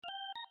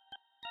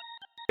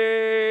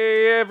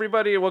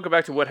everybody, and welcome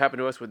back to What Happened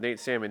to Us with Nate,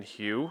 Sam, and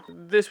Hugh.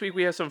 This week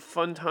we have some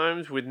fun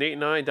times with Nate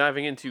and I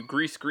diving into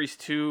Grease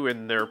 2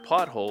 and their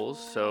plot holes,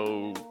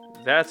 so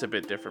that's a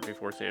bit different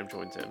before Sam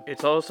joins in.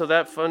 It's also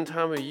that fun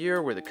time of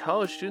year where the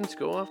college students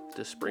go off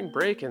to spring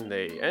break and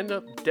they end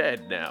up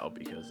dead now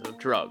because of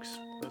drugs.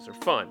 Those are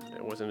fun.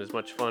 It wasn't as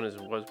much fun as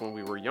it was when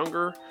we were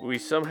younger. We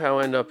somehow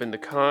end up in the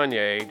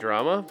Kanye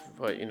drama,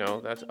 but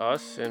that's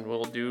us, and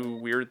we'll do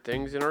weird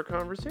things in our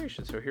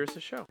conversation. So here's the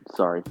show.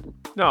 Sorry.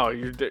 No,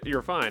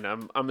 you're fine.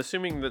 I'm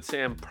assuming that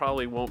Sam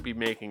probably won't be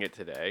making it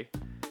today.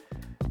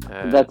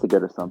 That's a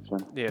good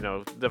assumption.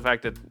 The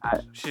fact that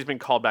she's been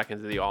called back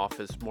into the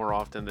office more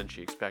often than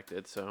she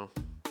expected. So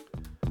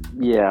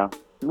yeah,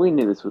 we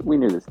knew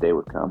this day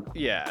would come.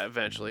 Yeah,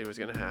 eventually it was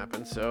going to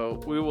happen.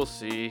 So we will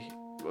see.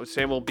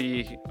 Sam will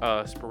be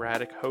a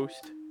sporadic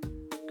host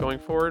going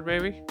forward,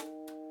 maybe.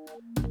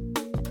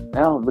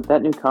 Well, with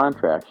that new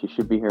contract, she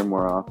should be here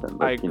more often.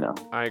 But,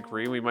 I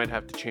agree. We might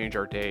have to change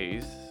our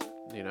days.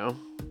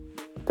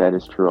 That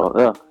is true.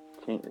 Ugh,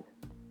 change.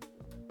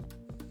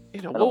 I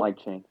don't like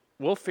change.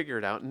 We'll figure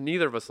it out.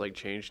 Neither of us like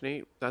change,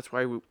 Nate. That's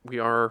why we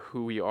are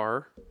who we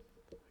are.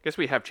 I guess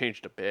we have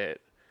changed a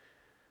bit.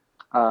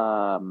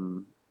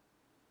 True.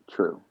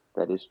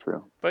 That is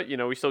true. But,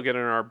 we still get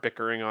in our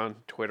bickering on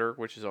Twitter,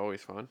 which is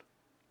always fun.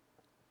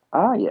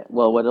 Ah, yeah.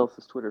 Well, what else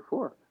is Twitter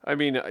for? I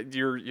mean,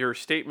 your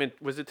statement,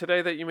 was it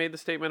today that you made the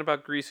statement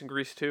about Grease and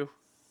Grease 2?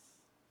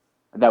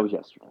 That was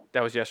yesterday.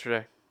 That was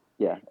yesterday?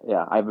 Yeah.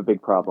 I have a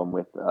big problem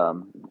with,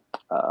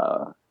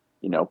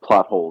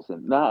 plot holes.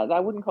 And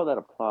I wouldn't call that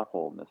a plot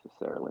hole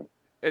necessarily.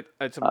 I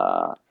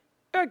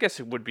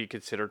guess it would be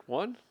considered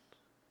one.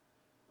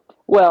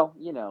 Well,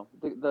 the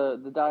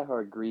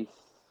diehard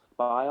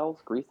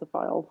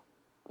Greasophiles,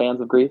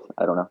 fans of Grease,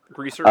 I don't know.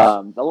 Greasers?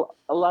 A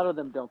lot of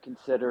them don't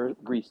consider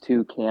Grease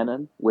 2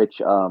 canon,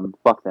 which,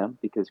 fuck them,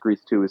 because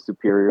Grease 2 is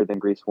superior than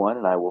Grease 1,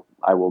 and I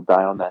will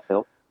die on that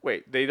hill.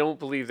 Wait, they don't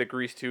believe that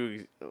Grease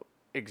 2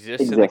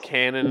 exists in the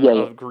canon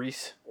of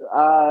Grease?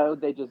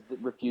 They just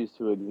refuse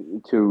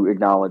to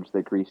acknowledge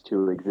that Grease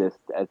 2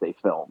 exists as a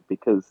film,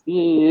 because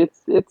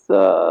it's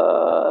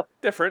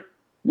different.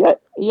 Yeah,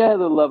 you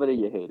either love it or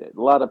you hate it.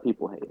 A lot of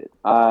people hate it.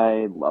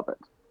 I love it.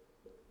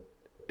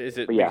 Is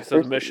it because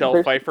of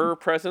Michelle Pfeiffer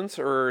presence,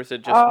 or is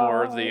it just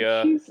more of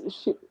the...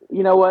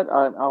 you know what?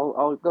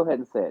 I'll go ahead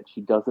and say it.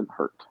 She doesn't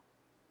hurt.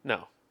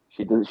 No.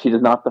 She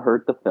does not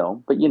hurt the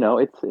film. But,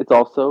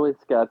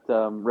 it's got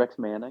Rex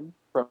Manning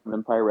from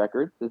Empire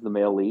Records is the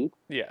male lead.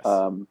 Yes.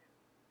 I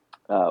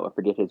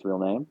forget his real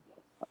name.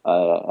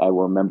 I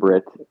will remember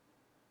it.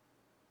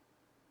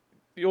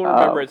 You'll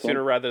remember it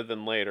sooner rather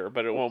than later,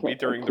 but it won't be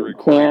during the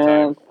recording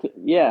time.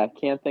 Yeah,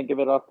 can't think of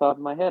it off the top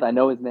of my head. I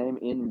know his name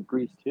in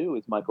Grease 2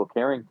 is Michael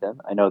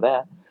Carrington. I know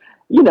that.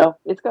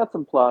 It's got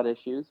some plot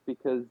issues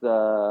because...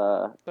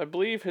 I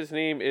believe his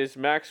name is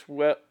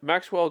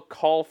Maxwell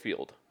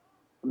Caulfield.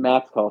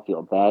 Max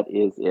Caulfield, that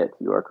is it.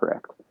 You are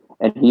correct.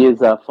 And he is,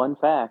 fun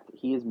fact,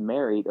 he is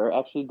married, or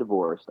actually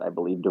divorced, I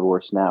believe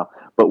divorced now,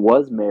 but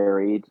was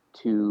married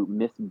to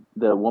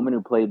the woman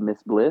who played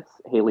Miss Bliss,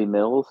 Haley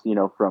Mills,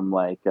 from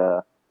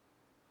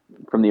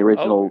from the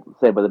original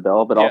Saved by the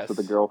Bell, but also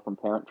the girl from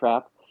Parent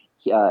Trap.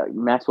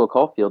 Maxwell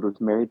Caulfield was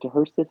married to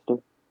her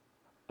sister.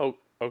 Oh,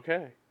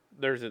 okay.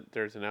 There's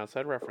an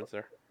outside reference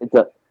there. It's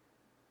the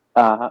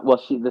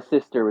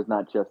sister was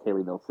not just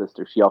Haley Mills'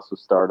 sister. She also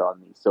starred on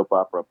the soap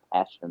opera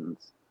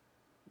Passions.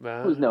 She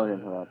was known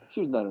in her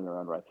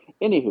own right.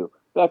 Anywho,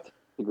 back to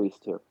Grease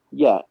 2.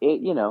 Yeah,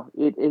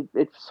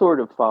 it sort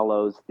of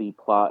follows the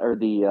plot or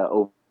the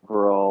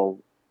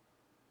overall,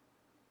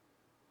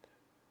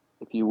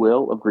 if you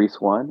will, of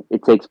Grease 1.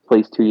 It takes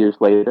place 2 years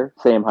later,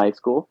 same high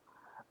school.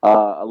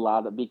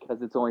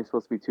 Because it's only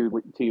supposed to be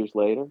 2 years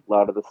later. A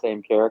lot of the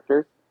same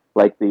characters,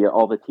 like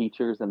all the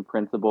teachers and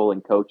principal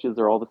and coaches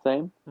are all the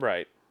same.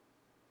 Right.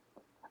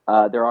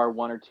 There are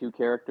 1 or 2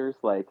 characters,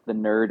 like the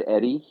nerd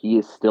Eddie. He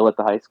is still at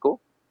the high school.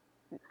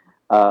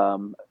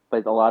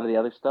 But a lot of the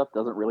other stuff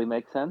doesn't really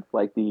make sense.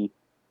 Like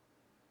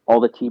all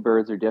the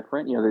T-Birds are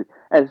different.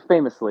 As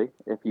famously,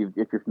 if you're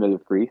familiar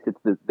with Grease,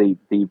 it's the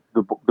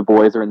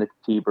boys are in the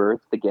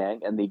T-Birds, the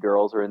gang, and the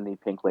girls are in the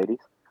Pink Ladies.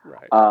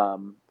 Right.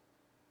 The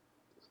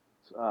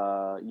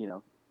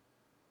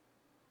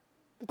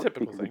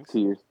typical things.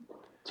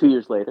 2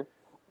 years later,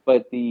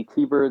 but the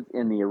T-Birds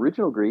in the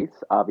original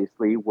Grease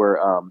obviously were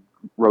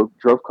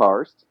drove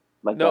cars.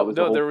 Like there was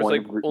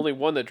only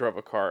one that drove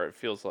a car. It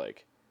feels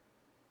like.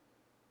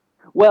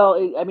 Well,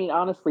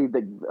 honestly,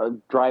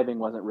 the driving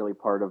wasn't really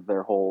part of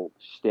their whole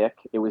shtick.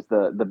 It was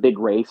the big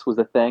race was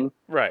a thing.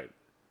 Right.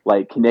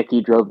 Like,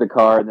 Kenickie drove the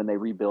car, and then they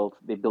built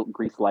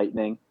Grease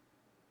Lightning.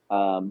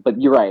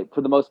 But you're right. For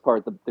the most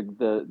part,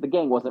 the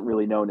gang wasn't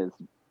really known as...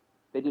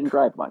 They didn't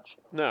drive much.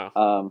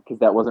 No. Because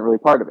that wasn't really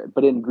part of it.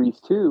 But in Grease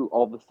 2,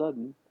 all of a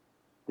sudden,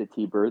 the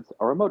T-Birds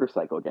are a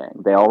motorcycle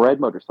gang. They all ride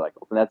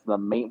motorcycles. And that's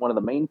one of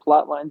the main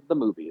plot lines of the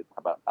movie is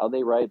about how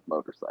they ride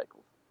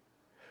motorcycles.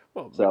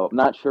 Well, so I'm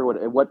not sure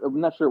at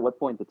what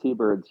point the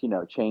T-Birds,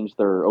 changed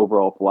their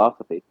overall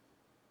philosophy.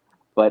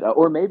 But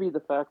or maybe the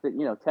fact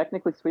that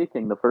technically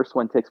speaking, the first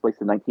one takes place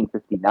in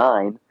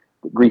 1959.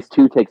 Grease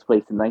 2 takes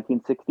place in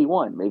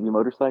 1961. Maybe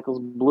motorcycles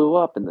blew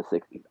up in the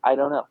 60s. I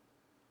don't know.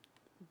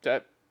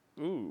 That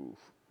ooh,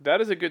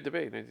 that is a good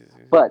debate.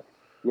 But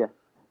yeah,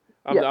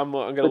 yeah. I'm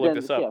gonna But look then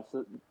this up.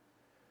 yeah.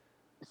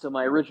 So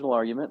my original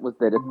argument was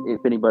that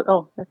if anybody,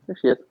 oh, there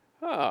she is.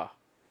 Ah,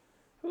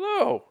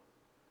 hello.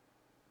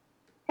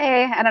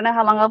 Hey, I don't know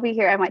how long I'll be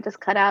here. I might just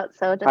cut out,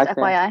 so just Hi,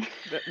 Sam.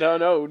 FYI.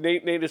 No.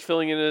 Nate is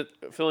filling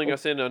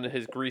us in on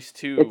his Grease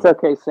 2 It's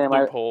okay, Sam.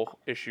 loophole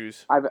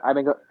issues. I've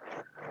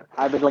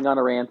been going on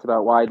a rant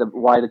about why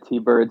the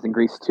T-Birds in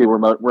Grease 2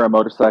 were a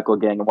motorcycle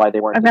gang and why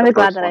they weren't. I'm really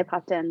glad that I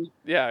popped in.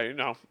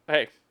 Yeah,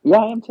 hey. Yeah,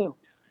 I am too.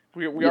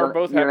 We are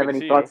both happy to see you. You don't have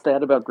any thoughts to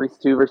add about Grease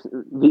 2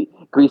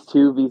 Grease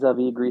 2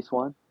 vis-a-vis Grease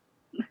 1?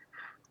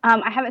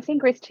 I haven't seen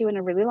Grease 2 in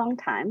a really long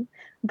time,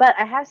 but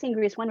I have seen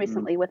Grease 1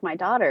 recently with my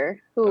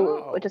daughter,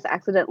 who just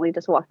accidentally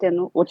just walked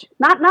in. Which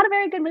not a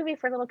very good movie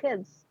for little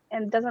kids,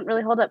 and doesn't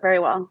really hold up very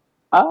well.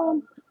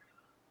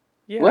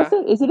 Yeah. Was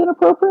it? Is it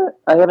inappropriate?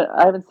 I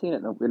haven't seen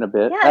it in a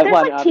bit. Yeah,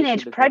 there's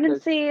teenage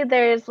pregnancy.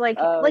 There's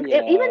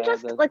even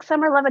just like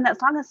Summer Lovin'. That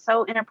song is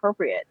so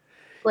inappropriate.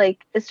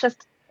 Like it's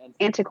just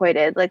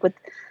antiquated. Like with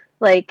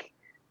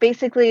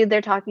basically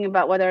they're talking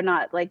about whether or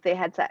not they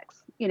had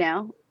sex.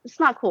 It's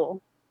not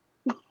cool.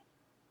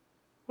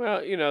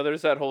 Well,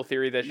 there's that whole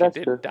theory that she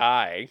did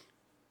die.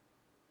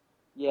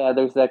 Yeah,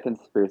 there's that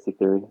conspiracy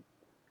theory.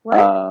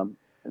 What?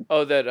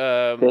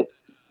 That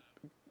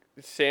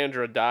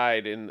Sandra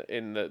died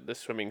in the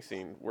swimming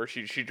scene where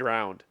she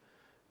drowned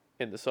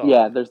in the song.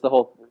 Yeah, there's the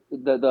whole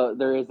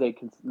there is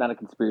not a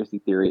conspiracy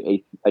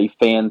theory, a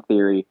fan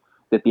theory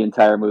that the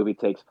entire movie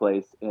takes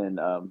place in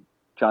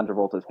John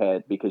Travolta's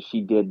head because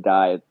she did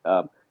die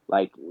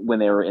when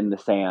they were in the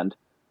sand.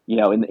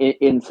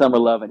 In Summer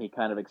Love, and he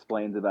kind of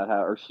explains about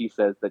how, or she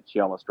says that she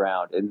almost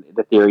drowned, and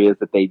the theory is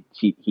that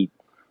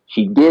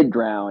she did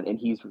drown, and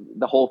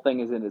the whole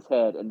thing is in his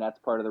head, and that's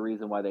part of the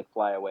reason why they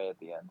fly away at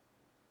the end.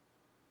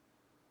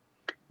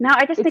 No,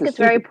 I just think it's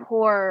very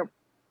poor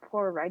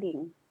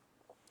writing.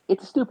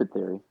 It's a stupid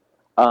theory.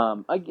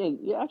 Again,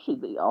 yeah,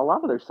 actually, a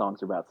lot of their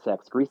songs are about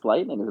sex. Grease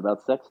Lightning is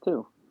about sex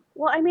too.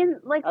 Well, I mean,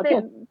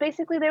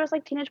 basically there was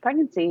teenage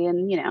pregnancy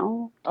and,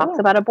 talks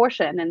about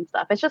abortion and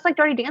stuff. It's just like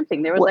Dirty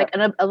Dancing. There was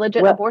a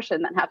legit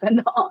abortion that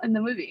happened in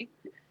the movie.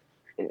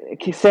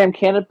 Sam,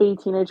 can it be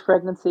teenage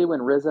pregnancy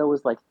when Rizzo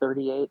was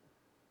 38?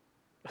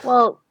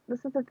 Well,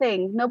 this is the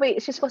thing.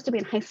 She's supposed to be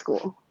in high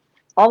school.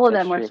 All of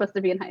them were supposed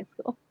to be in high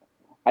school.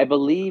 I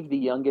believe the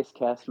youngest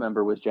cast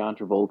member was John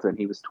Travolta, and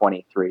he was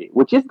 23,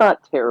 which is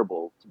not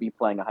terrible to be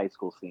playing a high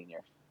school senior.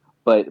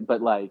 But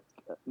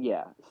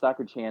yeah,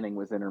 Stockard Channing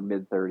was in her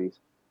mid-30s.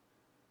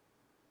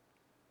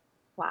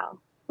 Wow.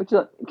 Which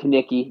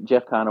Kenickie,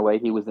 Jeff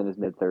Conaway, he was in his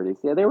mid-30s.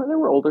 Yeah, they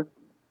were older.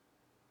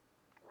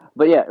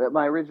 But yeah,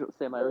 my original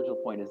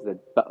point is that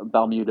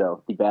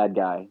Balmudo, the bad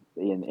guy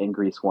in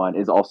Grease 1,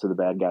 is also the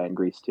bad guy in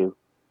Grease 2.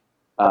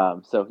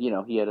 So he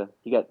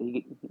got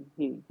the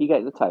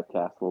typecast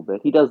a little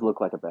bit. He does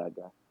look like a bad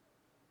guy.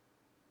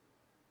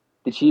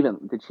 Did she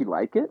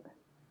like it?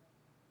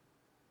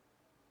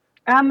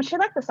 She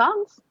liked the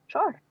songs.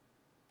 Sure.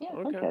 Yeah,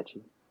 okay.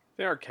 Catchy.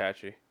 They are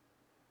catchy.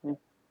 Yeah.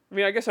 I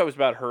mean, I guess I was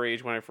about her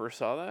age when I first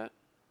saw that.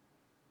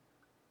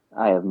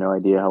 I have no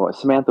idea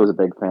Samantha was a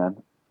big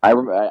fan. I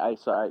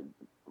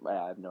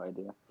have no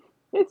idea.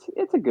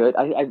 It's a good.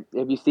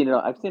 Have you seen it?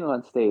 I've seen it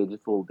on stage.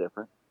 It's a little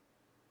different.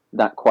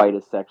 Not quite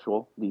as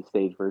sexual, the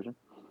stage version.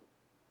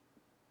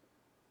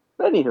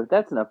 But anywho,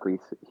 that's enough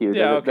Grease, Hugh.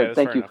 Yeah, okay.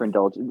 Thank you for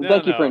indulging.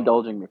 Thank you for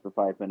indulging me for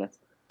 5 minutes.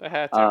 I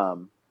had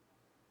to.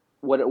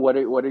 What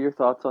are your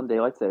thoughts on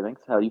daylight savings?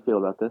 How do you feel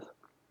about this?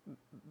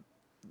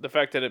 The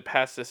fact that it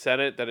passed the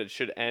Senate, that it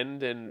should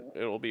end and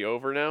it'll be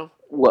over now.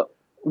 Well,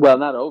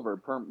 not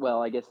over.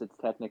 Well, I guess it's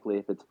technically,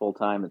 if it's full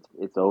time,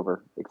 it's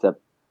over.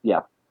 Except, yeah,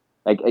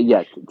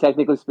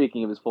 technically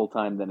speaking, if it's full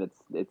time, then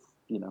it's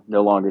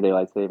no longer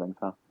daylight savings,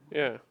 huh?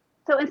 Yeah.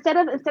 So instead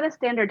of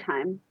standard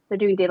time, they're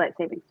doing daylight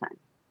savings time.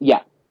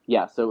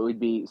 Yeah. So it would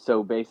be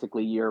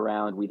basically year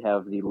round. We'd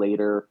have the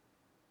later,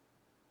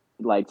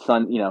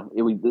 sun.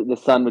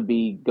 The sun would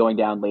be going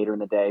down later in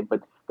the day.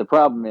 But the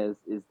problem is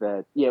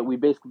that we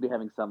basically be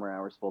having summer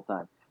hours full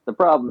time. The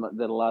problem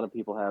that a lot of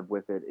people have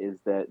with it is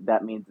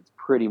that means it's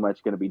pretty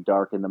much going to be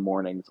dark in the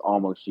mornings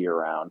almost year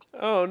round.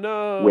 Oh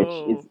no!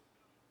 Which is,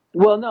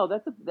 well, no,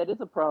 that is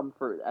a problem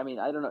for. I mean,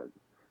 I don't know.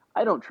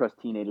 I don't trust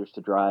teenagers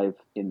to drive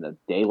in the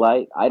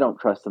daylight. I don't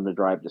trust them to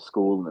drive to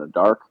school in the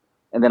dark.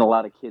 And then a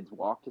lot of kids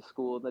walk to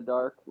school in the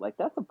dark.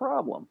 That's a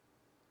problem.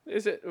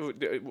 Is it?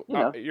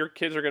 Your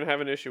kids are going to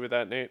have an issue with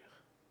that, Nate.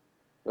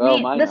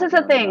 Nate, this is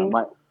the thing.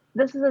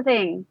 This is the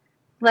thing.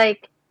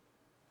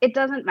 It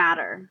doesn't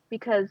matter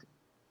because,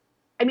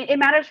 I mean, it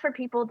matters for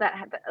people that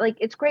have,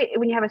 it's great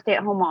when you have a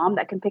stay-at-home mom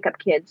that can pick up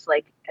kids,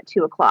 at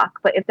 2:00.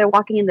 But if they're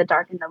walking in the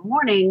dark in the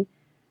morning,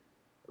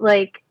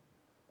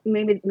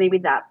 maybe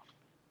that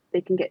they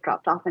can get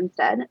dropped off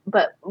instead.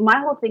 But my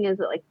whole thing is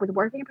that, with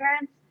working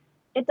parents,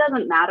 it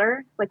doesn't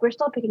matter. We're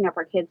still picking up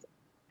our kids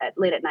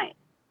late at night.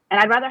 And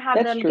I'd rather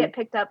have them get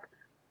picked up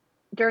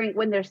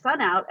when there's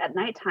sun out at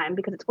nighttime,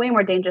 because it's way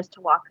more dangerous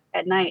to walk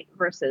at night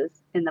versus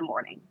in the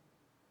morning.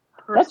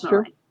 Personally. That's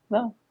true.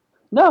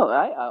 No,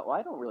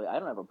 I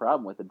don't have a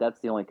problem with it. That's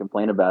the only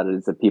complaint about it,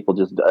 is that people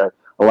just, a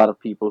lot of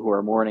people who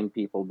are morning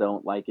people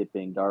don't like it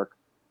being dark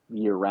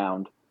year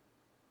round.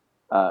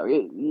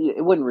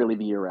 It wouldn't really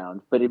be year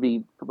round, but it'd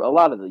be, a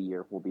lot of the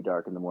year will be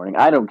dark in the morning.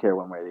 I don't care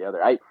one way or the other.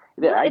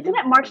 Isn't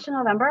it March to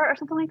November or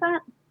something like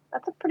that?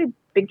 That's a pretty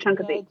big chunk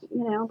of it.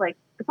 Like,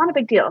 it's not a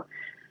big deal.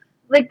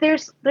 Like,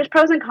 there's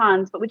pros and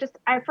cons, but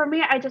for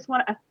me, I just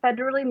want a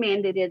federally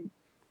mandated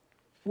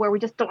where we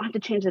just don't have to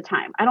change the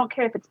time. I don't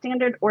care if it's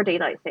standard or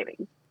daylight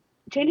savings.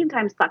 Changing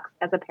time sucks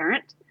as a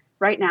parent.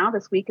 Right now,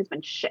 this week has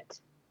been shit.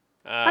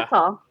 That's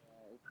all.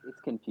 It's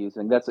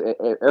confusing. That's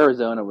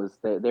Arizona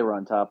they were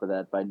on top of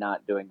that by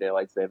not doing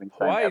daylight savings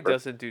time. Hawaii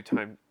doesn't do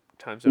time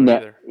zone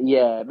either.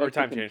 Yeah, it makes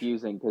it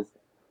confusing because,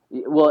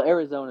 well,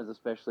 Arizona is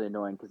especially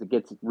annoying because it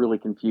gets really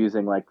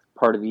confusing. Like,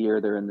 part of the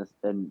year they're in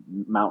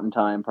Mountain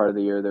Time, part of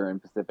the year they're in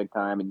Pacific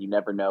Time, and you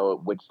never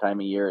know which time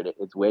of year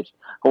it's which.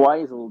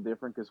 Hawaii is a little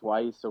different because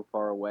Hawaii is so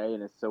far away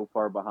and is so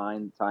far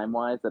behind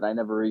time-wise that I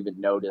never even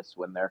notice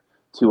when they're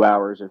 2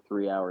 hours or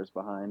 3 hours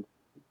behind.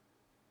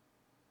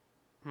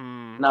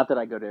 Not that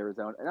I go to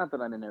Arizona. Not that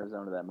I'm in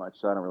Arizona that much,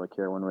 so I don't really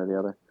care one way or the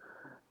other.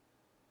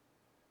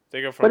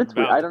 They go from Mount to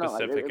Pacific,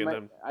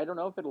 I don't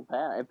know if it'll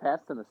pass. It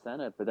passed in the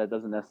Senate, but that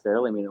doesn't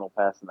necessarily mean it'll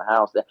pass in the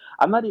House.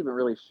 I'm not even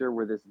really sure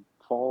where this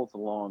falls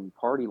along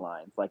party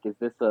lines. Like, is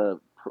this it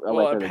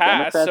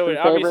passed, so it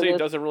obviously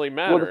doesn't really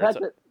matter. It's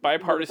a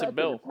bipartisan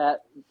bill.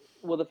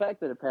 The fact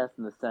that it passed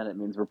in the Senate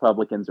means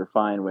Republicans are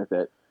fine with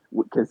it,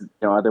 because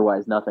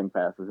otherwise nothing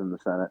passes in the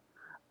Senate.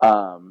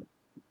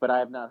 But I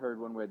have not heard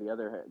one way or the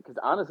other. Because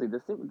honestly,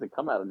 this seems to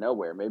come out of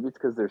nowhere. Maybe it's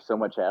because there's so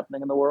much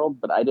happening in the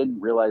world, but I didn't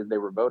realize they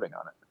were voting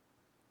on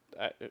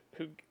it.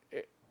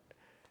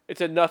 It's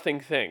a nothing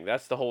thing.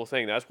 That's the whole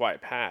thing. That's why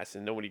it passed.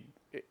 And nobody,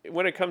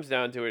 when it comes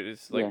down to it,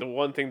 it's like the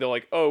one thing they're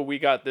like, oh, we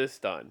got this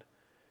done.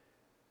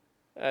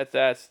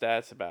 That's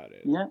about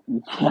it. Yeah.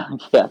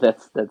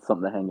 That's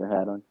something to hang your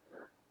hat on.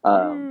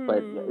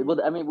 But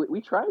I mean, we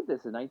tried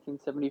this in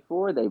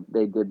 1974.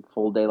 They did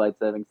full daylight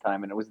savings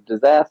time, and it was a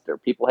disaster.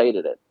 People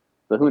hated it.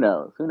 So who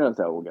knows? Who knows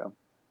how it will go?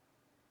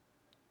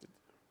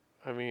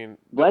 I mean,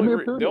 the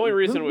only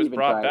reason it was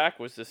brought back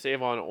was to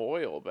save on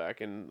oil back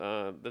in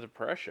the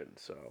Depression.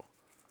 So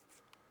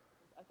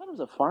I thought it was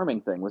a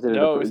farming thing. Was it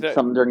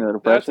something during the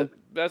Depression?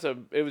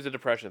 It was a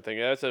Depression thing.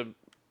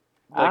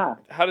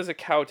 How does a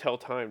cow tell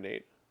time,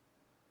 Nate?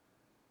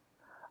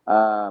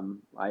 I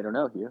don't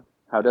know, Hugh.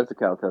 How does a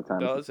cow tell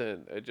time? It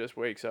doesn't. It just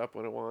wakes up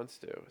when it wants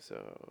to. So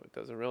it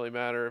doesn't really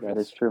matter if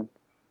it's true.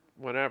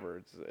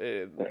 Whenever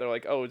they're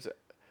like, oh, it's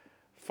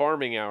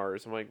farming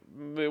hours. I'm like,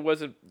 it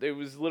wasn't. It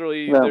was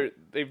literally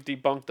they've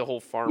debunked the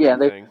whole farming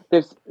thing.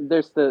 There's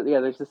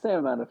the same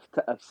amount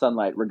of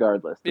sunlight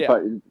regardless.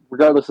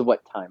 Regardless of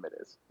what time it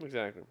is.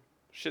 Exactly.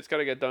 Shit's got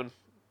to get done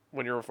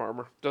when you're a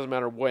farmer. Doesn't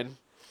matter when.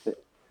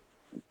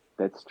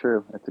 That's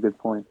true. That's a good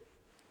point.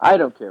 I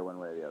don't care one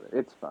way or the other.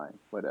 It's fine.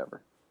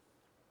 Whatever.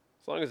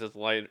 As long as it's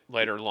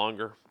lighter,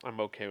 longer, I'm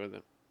okay with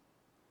it.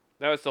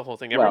 That was the whole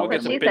thing. Everyone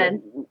gets a bit.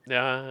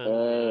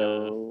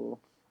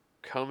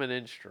 Coming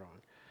in strong.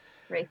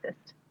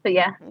 Racist. But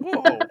yeah.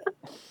 Whoa.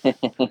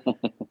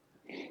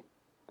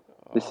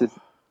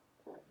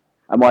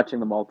 I'm watching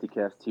the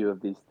multicast too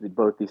of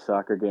both these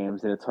soccer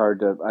games, and it's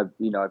hard to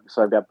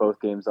so I've got both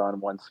games on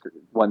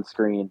one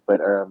screen, but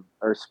or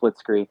split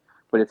screen,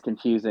 but it's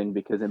confusing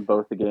because in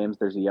both the games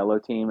there's a yellow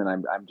team, and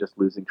I'm just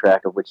losing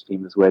track of which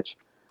team is which.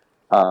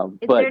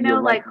 Is there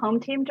no home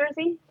team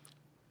jersey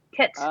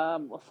kit?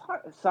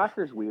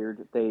 Soccer's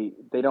weird. They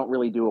don't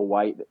really do a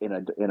white in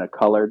a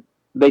colored.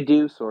 They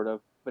do sort of,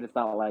 but it's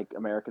not like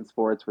American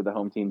sports where the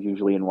home team's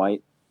usually in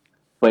white.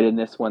 But in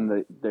this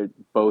one, they're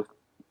both.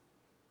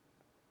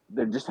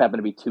 There just happen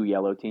to be two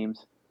yellow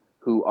teams,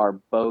 who are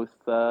both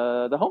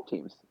the home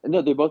teams.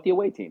 No, they're both the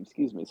away teams.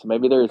 Excuse me. So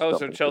maybe there is. Oh,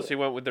 so Chelsea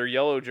went with their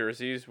yellow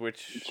jerseys,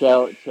 which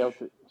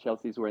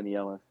Chelsea's wearing the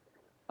yellow.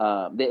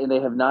 They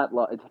have not.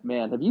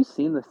 Man, have you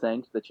seen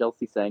the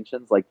Chelsea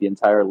sanctions? Like the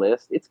entire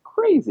list, it's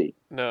crazy.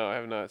 No, I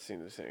have not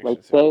seen the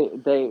sanctions. Like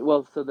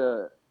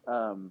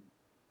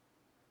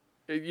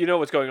you know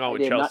what's going on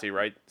with Chelsea,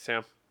 right,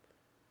 Sam?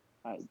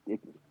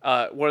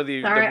 One of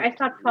the. Sorry, I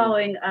stopped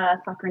following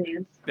soccer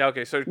news. Yeah.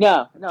 Okay. So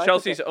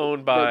Chelsea's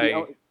owned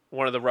by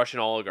one of the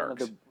Russian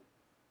oligarchs.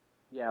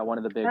 One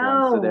of the big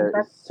ones.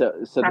 So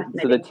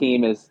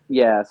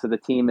the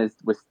team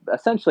was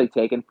essentially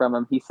taken from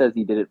him. He says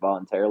he did it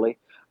voluntarily,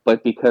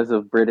 but because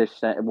of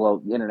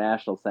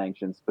international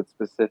sanctions, but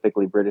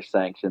specifically British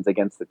sanctions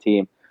against the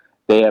team,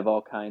 they have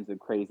all kinds of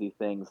crazy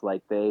things.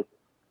 Like the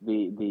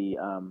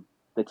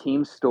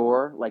team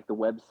store, like the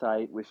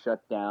website was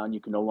shut down. You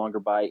can no longer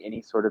buy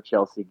any sort of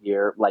Chelsea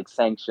gear, like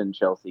sanctioned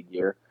Chelsea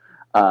gear.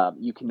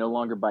 You can no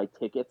longer buy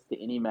tickets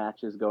to any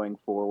matches going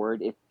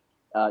forward. If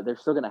they're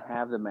still going to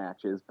have the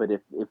matches, but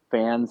if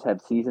fans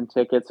have season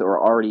tickets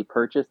or already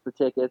purchased the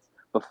tickets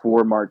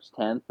before March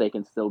 10th, they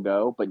can still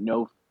go, but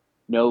no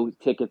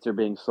tickets are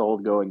being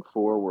sold going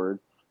forward.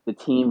 The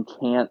team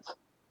can't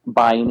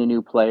buying any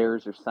new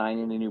players or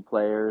signing any new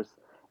players,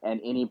 and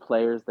any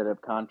players that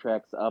have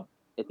contracts up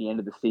at the end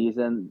of the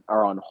season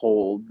are on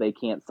hold. They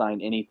can't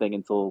sign anything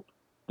until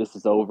this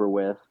is over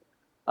with.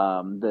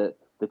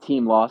 The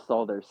team lost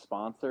all their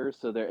sponsors,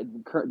 so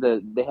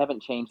they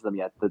haven't changed them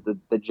yet.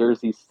 The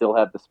jerseys still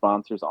have the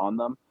sponsors on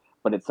them,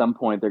 but at some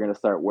point they're going to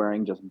start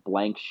wearing just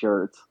blank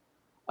shirts.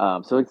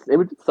 So it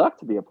would suck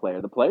to be a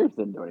player. The players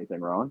didn't do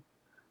anything wrong,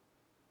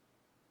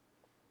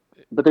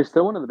 but they're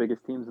still one of the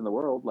biggest teams in the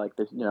world. Like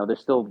they're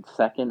still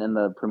second in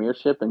the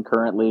Premiership, and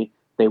currently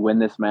they win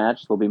this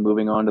match, they'll be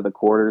moving on to the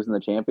quarters in the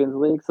Champions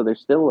League. So they're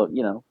still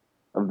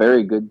a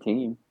very good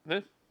team.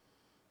 It's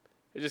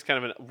just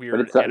kind of a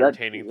weird,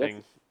 entertaining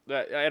thing.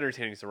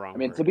 Entertaining is the wrong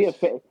word.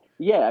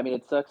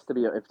 It sucks to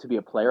be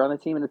a player on the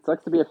team, and it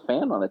sucks to be a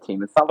fan on the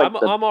team. It's not like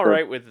I'm all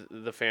right with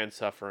the fans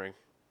suffering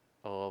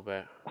a little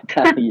bit.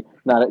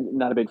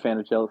 not a big fan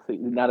of Chelsea.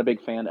 Not a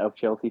big fan of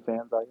Chelsea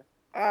fans, are you?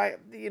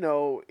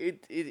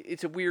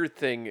 It's a weird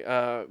thing.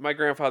 My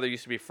grandfather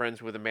used to be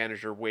friends with a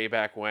manager way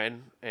back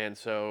when, and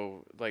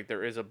so like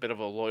there is a bit of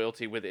a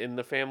loyalty within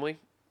the family,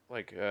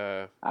 like.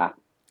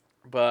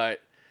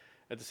 But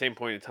at the same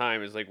point in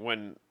time, is like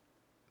when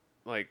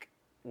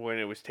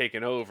it was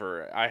taken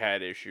over, I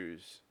had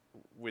issues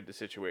with the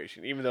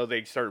situation, even though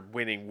they started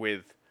winning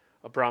with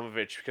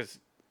Abramovich because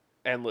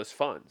endless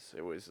funds.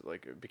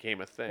 It became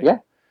a thing.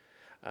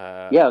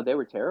 Yeah. They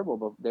were terrible,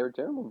 but they were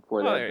terrible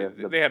before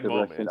that. They had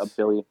moments.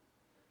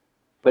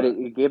 But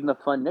it gave them a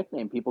fun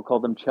nickname. People call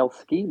them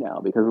Chelsea now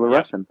because of the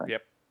Russian thing.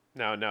 Yep.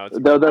 No.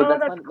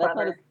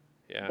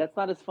 That's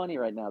not as funny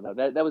right now, though.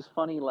 That was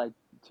funny like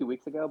 2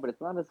 weeks ago, but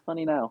it's not as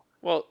funny now.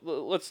 Well,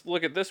 let's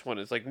look at this one.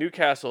 It's like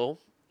Newcastle.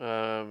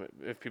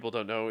 If people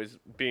don't know, is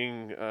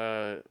being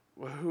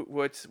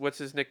what's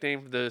his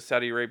nickname? The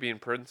Saudi Arabian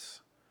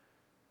prince.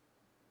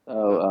 I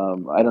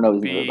don't know. I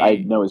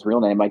know his real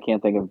name. I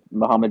can't think of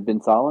Mohammed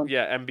bin Salman.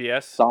 Yeah,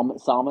 MBS. Salman,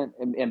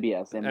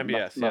 MBS.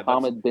 MBS.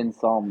 Mohammed bin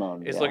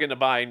Salman. Is looking to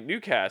buy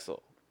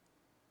Newcastle.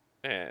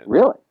 And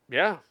really?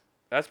 Yeah,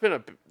 it's been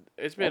up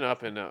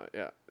and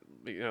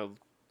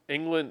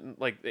England,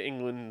 like the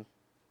England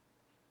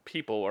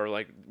people are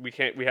like we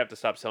have to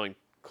stop selling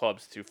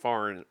clubs to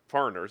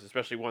foreigners,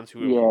 especially ones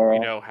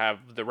who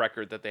have the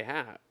record that they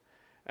have.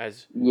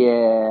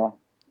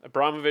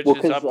 Abramovich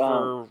is up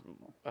for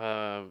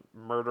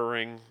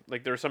murdering.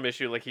 Like there's some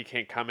issue, like he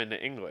can't come into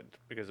England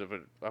because of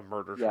a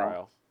murder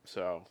trial.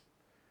 So.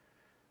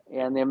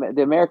 And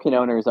the American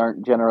owners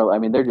aren't general. I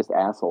mean, they're just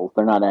assholes.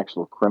 They're not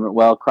actual criminal.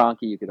 Well,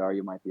 Kroenke, you could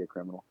argue, might be a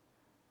criminal.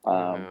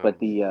 But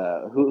the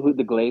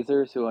the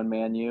Glazers who own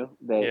Man U,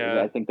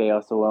 I think they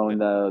also own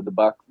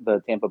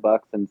the Tampa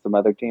Bucks, and some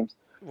other teams.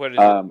 What is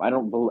it? I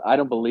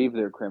don't believe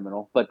they're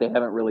criminal, but they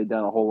haven't really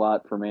done a whole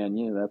lot for Man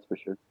U. That's for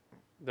sure.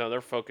 No,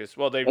 they're focused.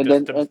 Well, they've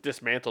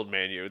dismantled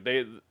Man U.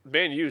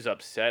 Man U's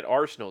upset.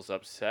 Arsenal's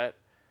upset,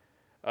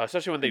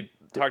 especially when they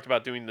talked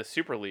about doing the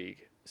Super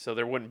League, so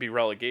there wouldn't be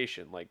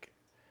relegation. Like,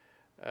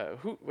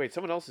 Wait,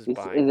 someone else is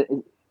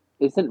buying.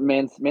 Isn't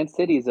Man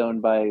City's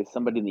owned by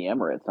somebody in the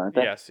Emirates, aren't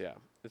they? Yes, yeah.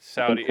 It's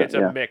Saudi. It's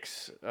a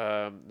mix.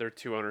 There are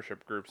two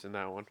ownership groups in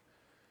that one.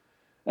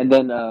 And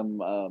then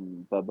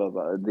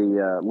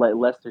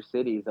Leicester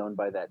City is owned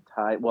by that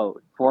Thai,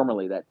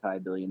 formerly that Thai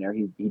billionaire.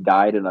 He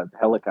died in a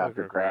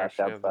helicopter crash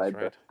outside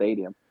the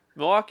stadium.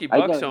 Milwaukee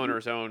Bucks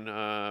owners own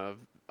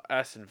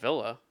Aston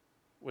Villa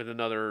with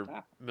another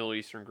Middle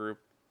Eastern group.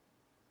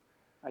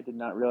 I did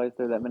not realize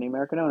there are that many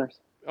American owners.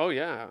 Oh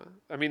yeah,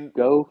 I mean,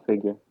 go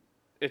figure.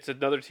 It's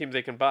another team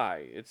they can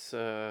buy. It's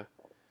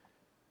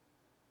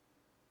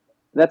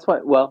That's why.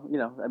 Well,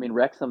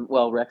 Wrexham.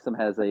 Well, Wrexham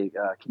has a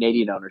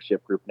Canadian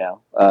ownership group now,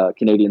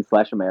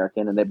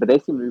 Canadian/American, but they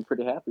seem to be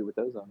pretty happy with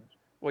those owners.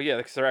 Well, yeah,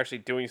 because they're actually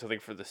doing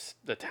something for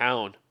the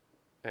town,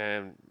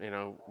 and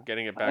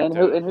getting it back. And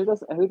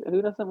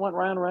who doesn't want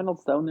Ryan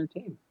Reynolds to own their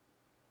team?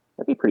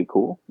 That'd be pretty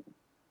cool.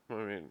 I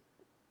mean,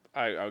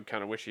 I would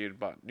kind of wish he'd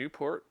bought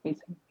Newport.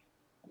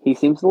 He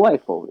seems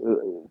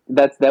delightful.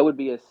 That would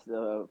be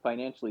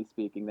financially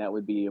speaking, that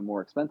would be a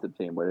more expensive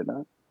team, would it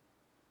not?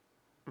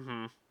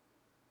 Mm-hmm.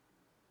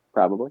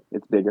 Probably,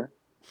 it's bigger.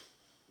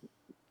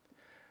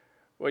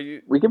 Well,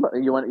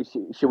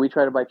 should we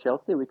try to buy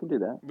Chelsea? We can do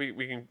that. We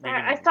can.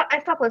 I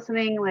stopped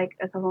listening like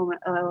a little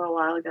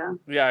while ago.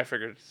 Yeah, I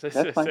figured.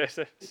 That's fine.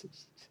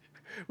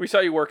 We saw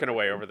you working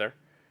away over there.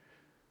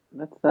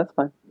 That's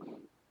fine.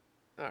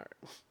 All right.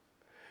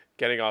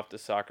 Getting off the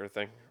soccer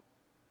thing.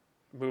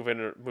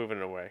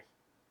 Moving away.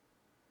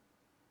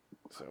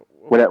 So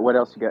what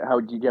else you got? How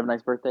did you have a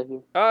nice birthday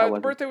here? The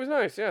birthday was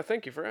nice. Yeah,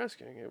 thank you for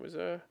asking. It was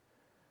it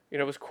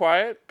was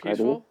quiet,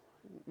 peaceful,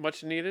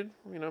 much needed.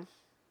 Did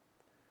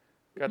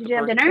you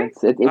have dinner?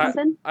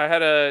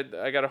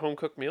 I got a home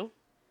cooked meal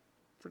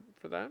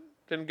for that.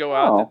 Didn't go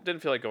out. Oh.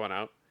 Didn't feel like going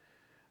out.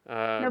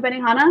 No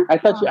Benihana? I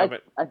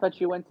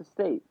thought you went to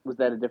State. Was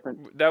that a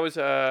different? That was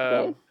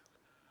State?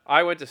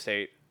 I went to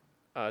State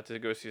to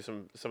go see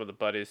some of the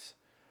buddies.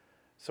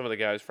 Some of the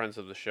guys, friends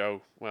of the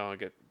show. Well, I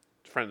get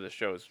friend of the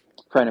show is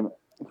friend of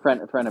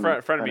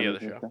me of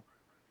the show.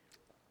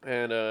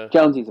 And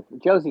Jonesy's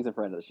a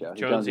friend of the show.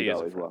 Jonesy is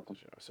always a friend welcome. of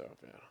the show, so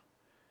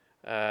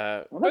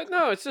yeah. But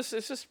no, it's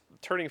just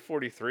turning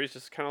 43. It's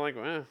just kind of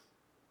like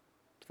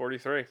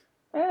 43.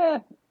 Yeah.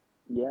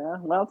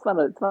 Well, it's not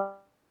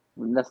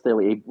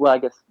necessarily. Well, I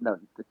guess no.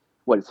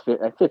 What is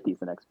 50 is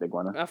the next big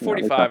one?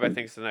 45, I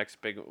think, is the next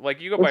big one.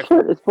 Like, you go by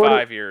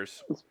 5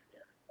 years.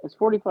 Is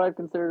 45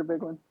 considered a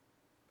big one?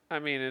 I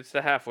mean, it's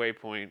the halfway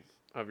point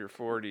of your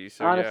 40s.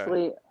 So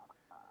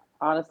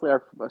honestly,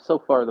 so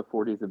far the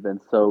 40s have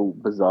been so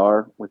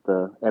bizarre with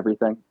the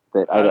everything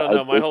that I don't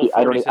know. My whole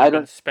 40s has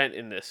been spent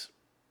in this.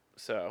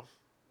 So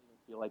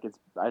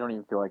I don't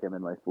even feel like I'm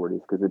in my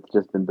 40s because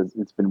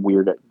it's been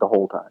weird the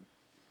whole time.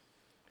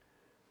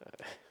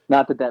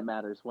 Not that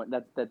matters.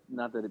 Not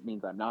that it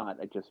means I'm not.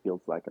 It just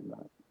feels like I'm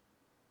not.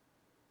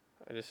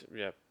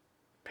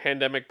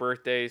 Pandemic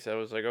birthdays. I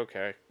was like,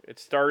 okay, it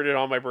started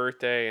on my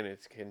birthday and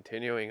it's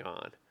continuing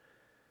on.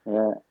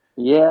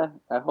 Yeah.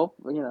 I hope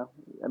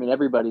I mean,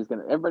 everybody has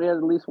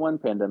at least one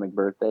pandemic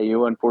birthday.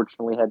 You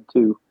unfortunately had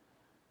 2.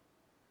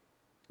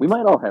 We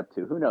might all have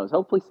 2. Who knows?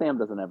 Hopefully Sam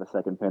doesn't have a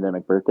second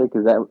pandemic birthday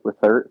because that was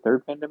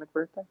third pandemic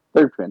birthday.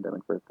 Third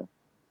pandemic birthday.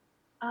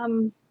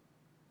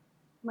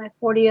 My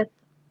 40th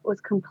was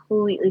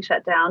completely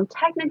shut down.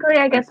 Technically,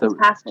 I guess this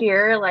past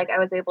year, like, I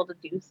was able to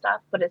do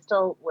stuff, but it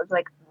still was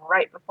like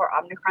right before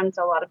Omicron,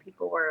 so a lot of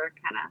people were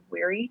kind of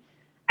weary.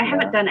 I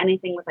haven't done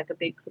anything with like a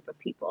big group of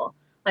people.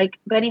 Like,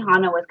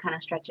 Benihana was kind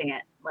of stretching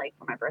it, like,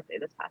 for my birthday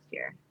this past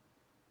year.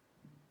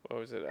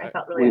 What was it? I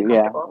felt really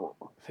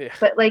uncomfortable. Yeah.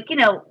 But like,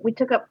 we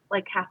took up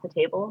like half the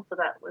table, so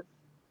that was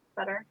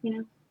better.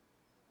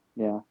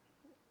 Yeah.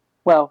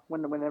 Well,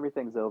 when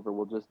everything's over,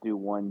 we'll just do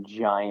one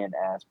giant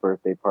ass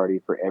birthday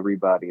party for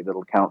everybody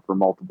that'll count for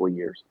multiple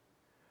years.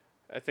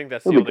 I think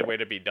that's the only way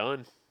to be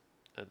done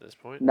at this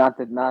point. Not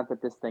that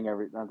this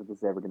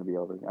is ever going to be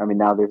over. I mean,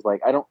 now there's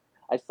like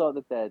I saw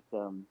that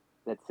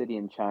city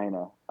in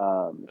China,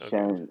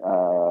 Shannon,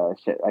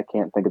 I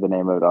can't think of the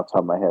name of it off the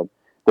top of my head.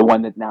 The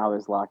one that now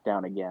is locked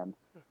down again.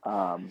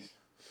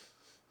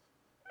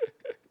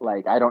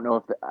 Like, I don't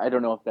know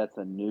if that's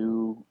a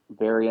new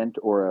variant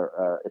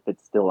or if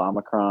it's still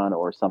Omicron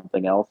or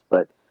something else,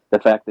 but the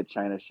fact that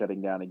China's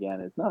shutting down again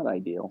is not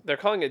ideal. They're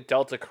calling it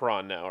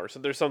Deltacron now, or so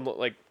there's some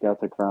like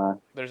Deltacron.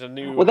 There's a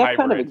new that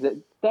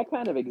hybrid. That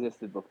kind of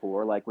existed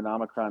before. Like, when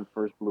Omicron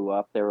first blew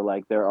up, they were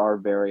like, there are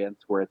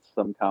variants where it's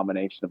some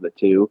combination of the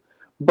two,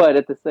 but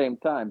at the same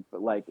time,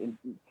 and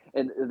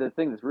the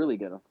thing that's really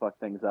gonna fuck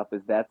things up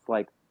is that's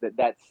like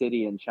that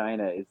city in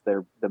China is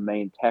the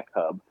main tech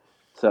hub.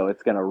 So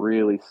it's going to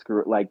really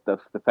screw, like, the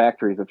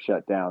factories have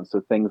shut down. So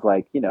things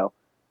like,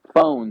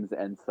 phones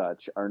and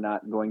such are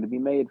not going to be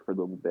made for a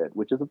little bit,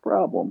 which is a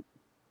problem.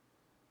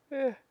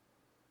 Use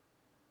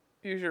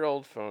your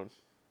old phone.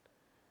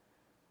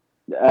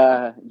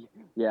 Yeah.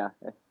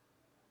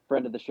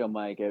 Friend of the show,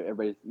 Mike,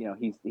 everybody's,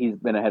 he's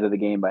been ahead of the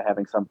game by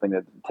having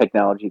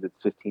technology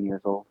that's 15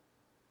 years old.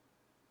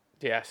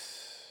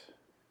 Yes.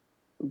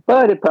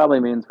 But it probably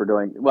means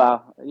probably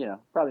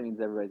means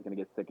everybody's going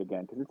to get sick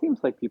again, because it seems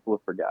like people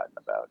have forgotten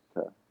about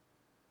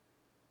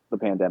the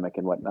pandemic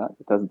and whatnot.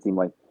 It doesn't seem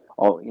like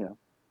all.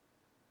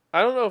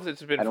 I don't know if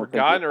it's been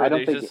forgotten or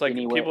they just like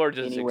people are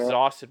just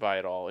exhausted by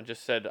it all and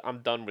just said, "I'm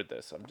done with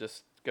this. I'm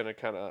just gonna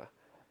kind of."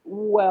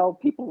 Well,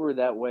 people were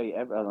that way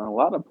in a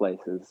lot of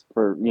places.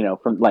 From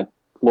like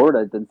Florida,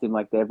 it didn't seem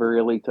like they ever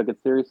really took it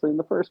seriously in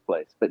the first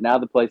place. But now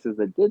the places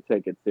that did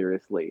take it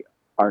seriously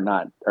are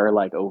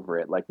like over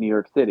it, like New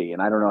York City.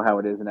 And I don't know how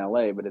it is in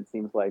LA, but it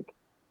seems like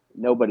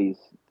nobody's,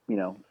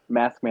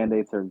 mask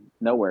mandates are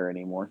nowhere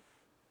anymore.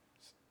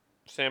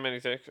 Sam,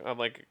 anything?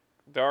 Like,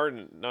 there are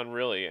none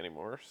really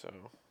anymore, so.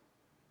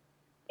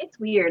 It's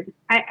weird.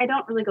 I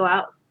don't really go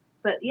out,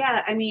 but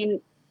yeah, I mean,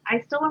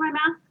 I still wear my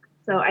mask,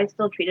 so I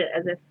still treat it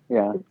as if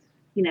it's,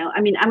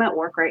 I mean, I'm at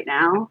work right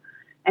now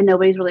and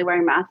nobody's really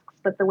wearing masks,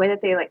 but the way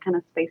that they like kind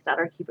of spaced out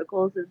our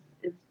cubicles is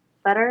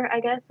better, I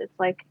guess. It's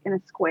like in a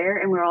square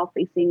and we're all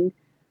facing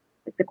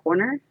like the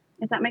corner,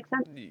 if that makes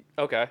sense.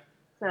 Okay.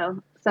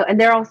 So and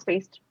they're all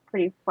spaced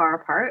pretty far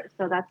apart,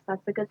 so that's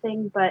a good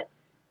thing. But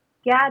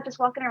yeah, just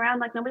walking around,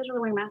 like, nobody's really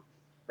wearing masks.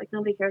 Like,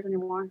 nobody cares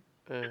anymore.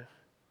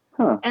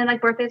 And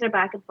like, birthdays are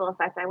back in full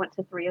effect. I went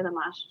to 3 of them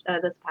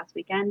this past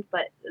weekend,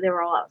 but they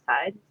were all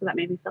outside, so that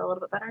made me feel a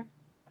little bit better.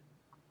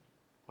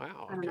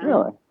 Wow. I don't know.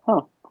 Really?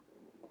 Huh.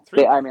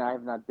 I mean,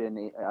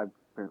 I've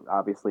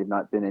obviously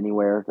not been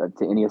anywhere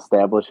to any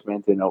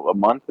establishment in a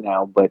month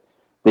now, but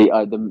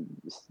the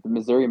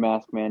Missouri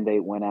mask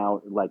mandate went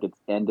out, like, it's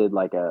ended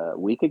like a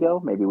week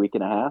ago, maybe a week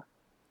and a half.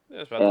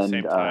 It's about the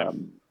same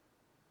time.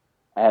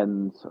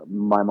 And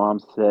my mom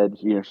said,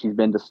 she's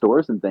been to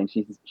stores and things.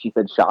 She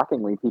said,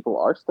 shockingly, people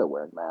are still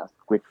wearing masks,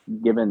 which,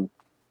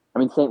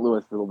 St.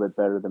 Louis is a little bit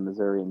better than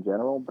Missouri in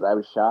general, but I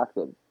was shocked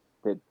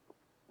that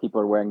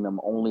people are wearing them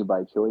only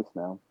by choice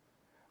now.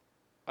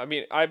 I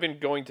mean, I've been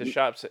going to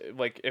shops,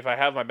 like, if I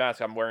have my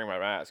mask, I'm wearing my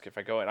mask. If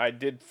I go in, I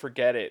did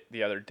forget it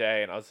the other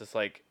day, and I was just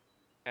like,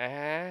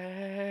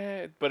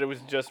 but it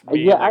was just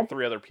me and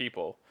 3 other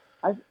people.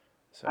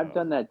 I've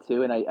done that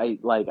too, and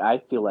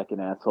I feel like an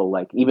asshole.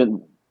 Like,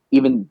 even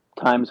even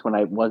times when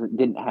I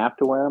didn't have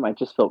to wear them, I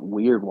just felt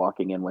weird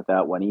walking in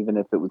without one, even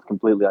if it was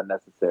completely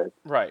unnecessary.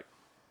 Right.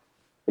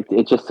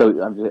 It's just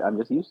so I'm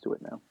just used to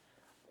it now.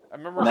 I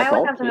remember. Well, I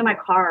always have some in my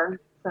car,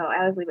 so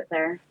I always leave it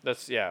there.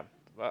 That's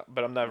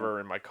but I'm never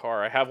in my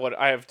car. I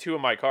have two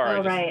in my car.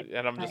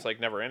 And I'm just like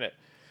never in it.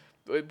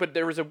 But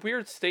there was a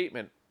weird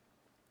statement.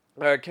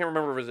 I can't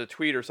remember if it was a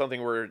tweet or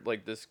something where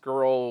like this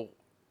girl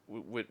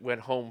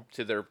went home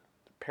to their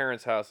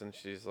parents' house and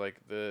she's like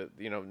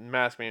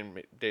mask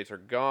mandates are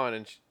gone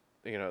and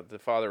the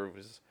father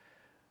was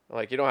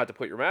like, you don't have to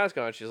put your mask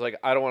on. She's like,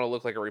 I don't want to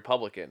look like a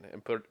Republican,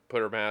 and put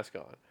her mask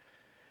on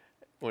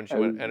when she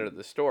entered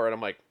the store. And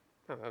I'm like,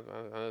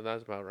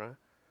 that's about right.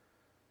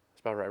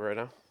 That's about right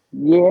now.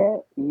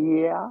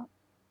 Yeah.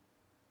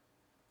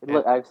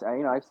 Look, I've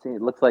seen.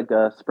 It looks like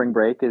spring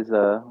break is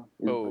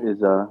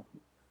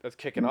that's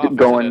kicking off.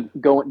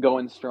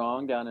 Going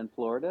strong down in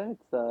Florida.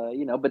 It's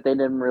but they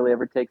didn't really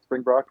ever take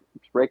spring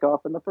break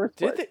off in the first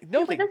place. Did they?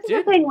 No, they did. This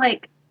is the thing.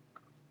 Like,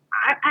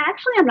 I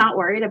actually am not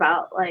worried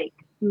about like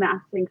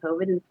masking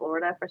COVID in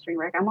Florida for spring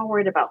break. I'm more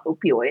worried about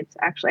opioids.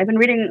 Actually, I've been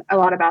reading a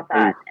lot about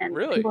that, and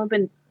really?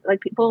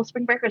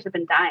 spring breakers have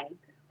been dying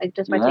like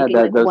just by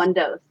taking one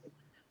dose.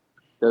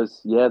 I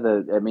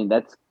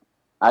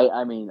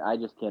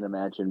just can't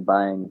imagine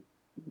buying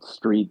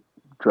street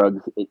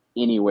drugs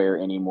anywhere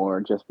anymore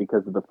just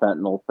because of the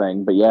fentanyl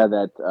thing. But yeah,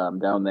 that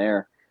down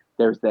there,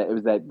 it was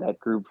that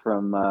group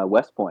from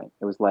West Point.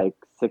 It was like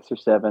 6 or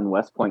 7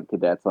 West Point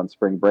cadets on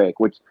spring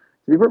break, which,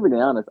 to be perfectly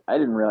honest, I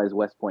didn't realize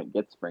West Point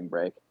gets spring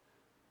break.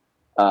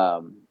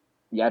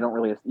 I don't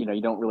really,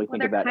 you don't really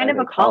think of that. Kind of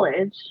a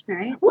college,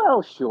 right?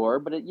 Well, sure,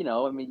 but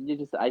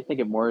I think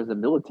it more as a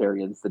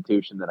military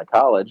institution than a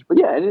college. But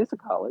yeah, it is a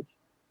college.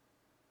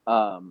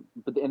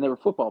 But they were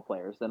football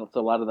players, and so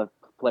a lot of the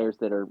players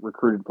that are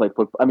recruited to play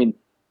football. I mean,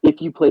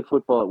 if you played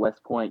football at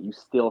West Point, you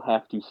still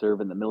have to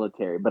serve in the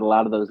military. But a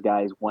lot of those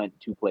guys went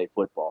to play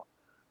football.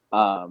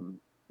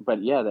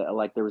 But yeah,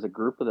 there was a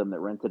group of them that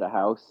rented a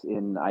house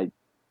in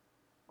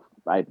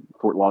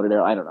Fort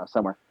Lauderdale, I don't know,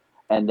 somewhere,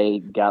 and they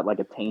got like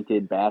a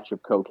tainted batch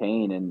of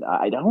cocaine, and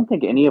I don't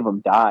think any of them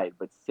died,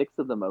 but 6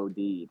 of them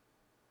OD'd.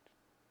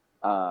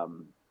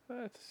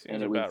 That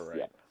seems about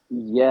right.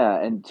 Yeah,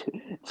 and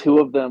two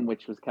of them,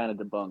 which was kind of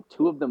debunked,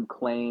 2 of them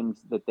claimed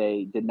that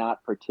they did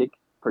not partake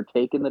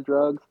in the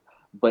drugs,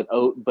 but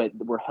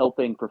were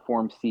helping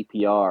perform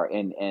CPR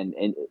and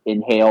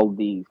inhaled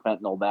the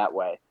fentanyl that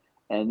way.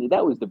 And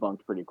that was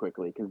debunked pretty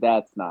quickly because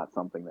that's not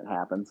something that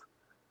happens.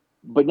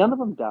 But none of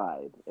them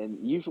died. And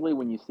usually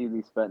when you see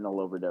these fentanyl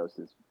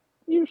overdoses,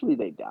 usually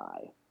they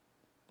die.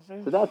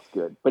 So that's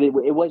good. But it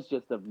was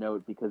just of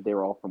note because they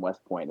were all from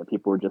West Point, and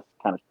people were just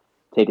kind of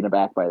taken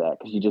aback by that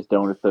because you just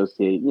don't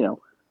associate,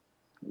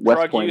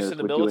 West Pointers use in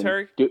the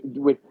military.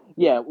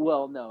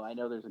 Well, no, I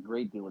know there's a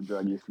great deal of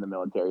drug use in the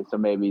military, so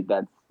maybe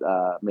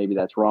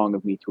that's wrong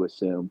of me to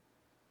assume.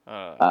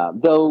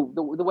 Though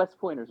the West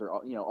Pointers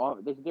are,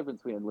 there's a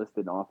difference between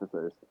enlisted and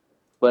officers,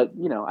 but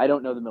I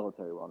don't know the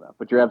military well enough.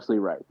 But you're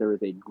absolutely right. There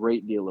is a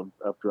great deal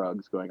of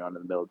drugs going on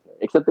in the military,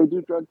 except they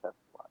do drug tests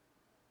a lot,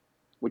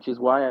 which is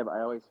why I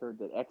always heard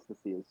that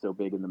ecstasy is so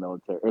big in the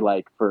military, or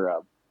like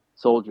for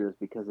soldiers,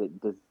 because it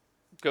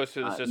goes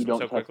through the system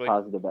so quickly.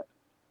 Positive.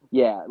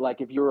 Yeah,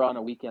 like if you were on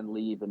a weekend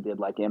leave and did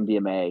like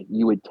MDMA,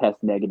 you would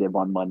test negative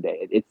on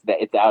Monday.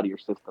 It's out of your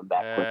system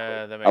that quickly.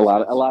 That makes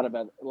sense. A lot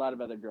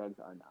of other drugs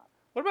are not.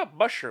 What about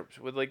mushrooms?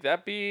 Would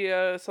that be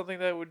something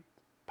that would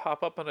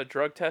pop up on a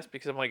drug test?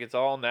 Because I'm like, it's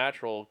all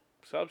natural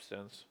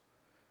substance.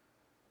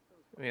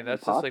 I mean,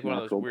 that's just like one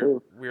of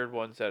those weird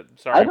ones that.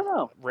 Sorry, I don't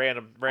know.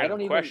 Random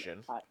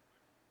question.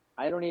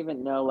 I don't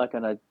even know, like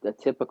on a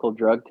typical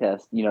drug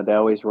test, they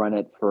always run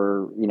it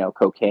for,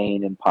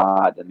 cocaine and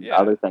pot and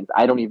other things.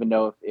 I don't even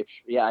know if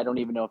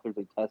there's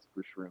a test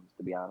for shrooms,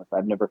 to be honest.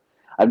 I've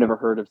never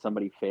heard of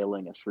somebody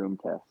failing a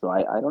shroom test. So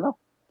I don't know.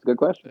 It's a good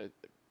question.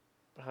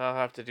 I'll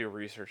have to do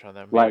research on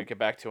that. Maybe get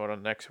back to it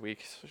on next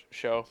week's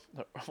show.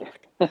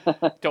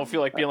 Don't feel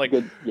like being like,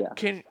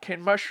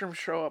 can mushrooms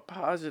show up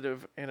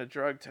positive in a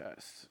drug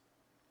test?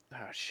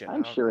 Oh shit!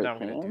 I'm sure now I'm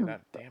gonna do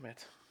that. Damn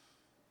it.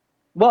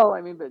 Well,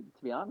 I mean, but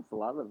to be honest, a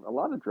lot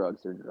of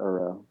drugs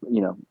are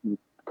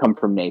come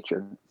from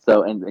nature.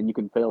 So and you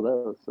can fail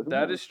those. So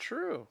that is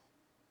true.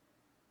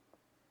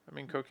 I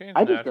mean, cocaine's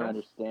I just natural. don't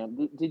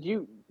understand. Did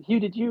you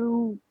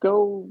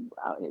go?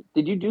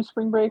 Did you do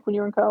spring break when you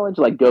were in college?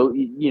 Like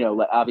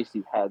like obviously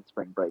you had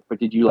spring break, but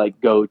did you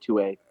like go to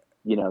a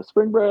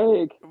spring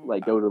break?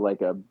 Like go to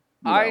like a.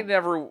 I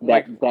never.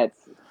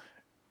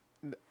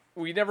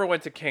 We never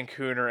went to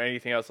Cancun or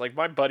anything else. Like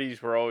my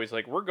buddies were always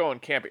like, "We're going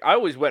camping." I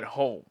always went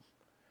home.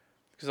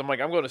 Because I'm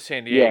like, I'm going to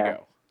San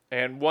Diego. Yeah.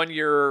 And one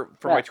year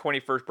for my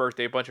 21st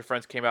birthday, a bunch of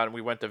friends came out and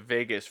we went to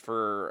Vegas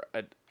for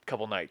a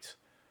couple nights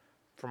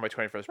for my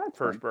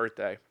 21st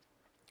birthday.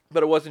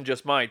 But it wasn't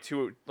just mine.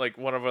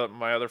 One of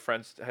my other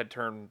friends had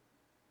turned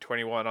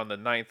 21 on the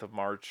 9th of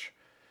March.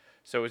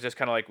 So it was just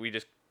kind of like we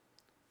just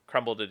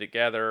crumbled it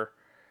together.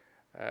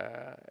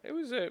 It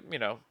was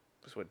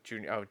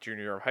junior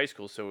year of high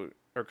school,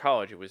 or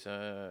college. It was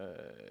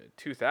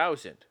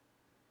 2000.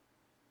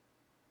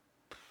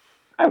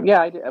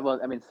 Yeah, I did. Well,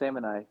 I mean, Sam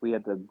and I, we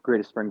had the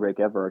greatest spring break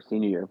ever our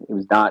senior year. It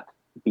was not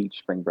beach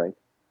spring break.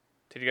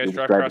 Did you guys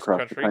drive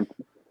across the country?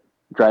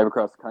 Drive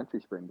across the country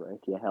spring break.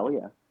 Yeah, hell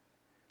yeah.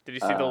 Did you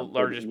see the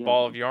largest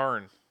ball of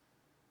yarn?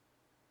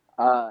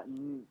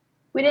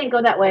 We didn't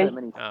go that way.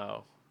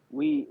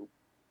 We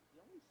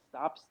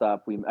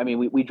stop.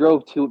 We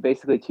drove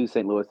basically to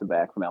St. Louis and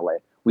back from LA.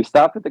 We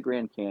stopped at the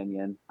Grand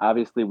Canyon.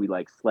 Obviously, we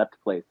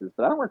slept places,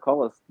 but I don't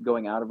recall us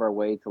going out of our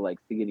way to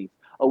see any.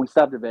 Oh, we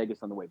stopped at Vegas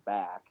on the way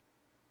back,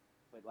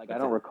 but I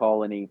don't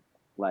recall any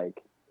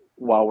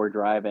while we're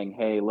driving.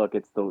 Hey, look,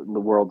 it's the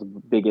world's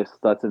biggest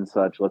such and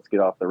such. Let's get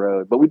off the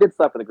road. But we did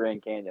stop at the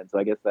Grand Canyon, so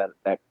I guess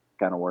that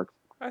kind of works.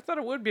 I thought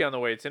it would be on the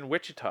way. It's in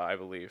Wichita, I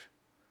believe.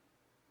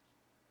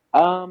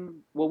 Well,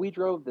 we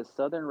drove the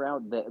southern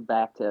route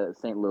back to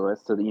St. Louis,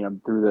 so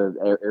through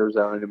the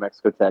Arizona, New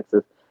Mexico,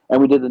 Texas,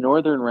 and we did the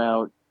northern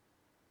route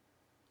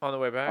on the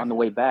way back. On the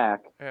way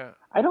back, yeah.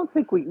 I don't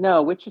think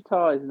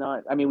Wichita is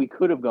not. I mean, we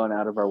could have gone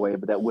out of our way,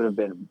 but that would have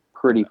been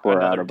pretty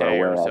far out of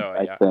our way.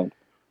 I think.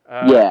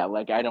 I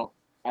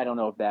don't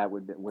know if that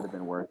would have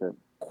been worth it.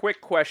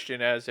 Quick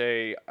question, as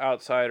a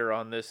outsider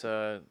on this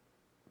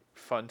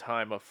fun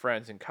time of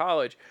friends in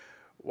college,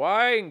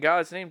 why in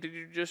God's name did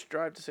you just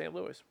drive to St.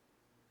 Louis?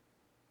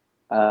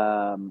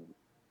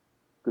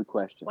 Good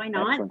question. Why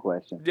not? Excellent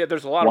question. Yeah,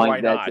 there's a lot of why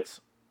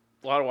nots.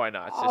 A lot of why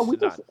nots.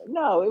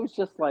 No, it was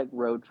just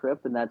road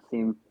trip, and that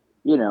seemed,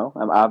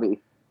 I'm obvious.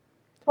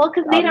 Well,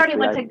 because Nate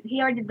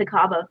he already did the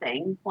Cabo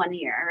thing one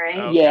year, right?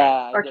 Okay.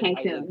 Yeah. Or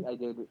Cancun.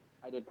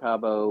 I did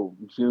Cabo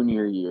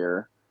junior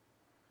year.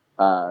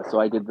 So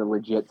I did the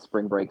legit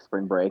spring break,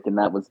 and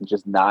that was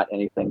just not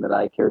anything that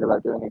I cared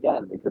about doing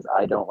again because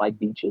I don't like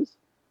beaches.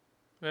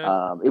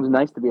 Yeah. It was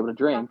nice to be able to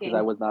drink because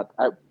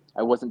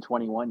I wasn't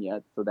 21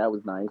 yet, so that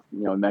was nice.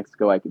 In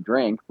Mexico I could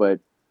drink,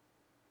 but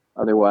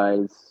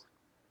otherwise,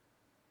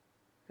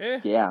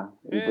 it was.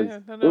 I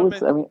mean,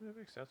 that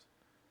makes sense.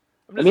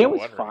 It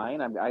was fine.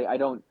 I'm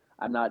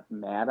not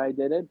mad I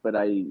did it, but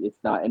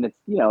it's not, and it's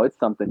it's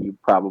something you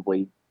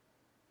probably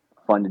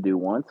fun to do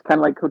once, kind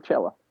of like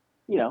Coachella.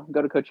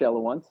 Go to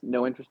Coachella once,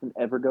 no interest in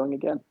ever going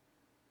again.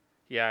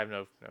 Yeah, I have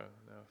no.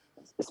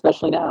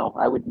 Especially now,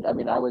 I was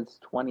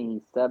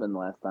 27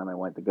 last time I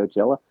went to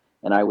Coachella,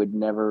 and I would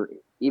never,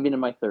 even in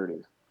my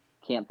 30s,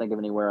 can't think of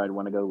anywhere I'd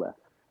want to go left.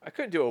 I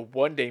couldn't do a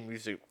one-day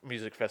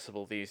music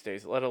festival these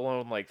days, let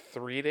alone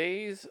 3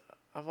 days.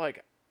 I'm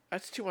like,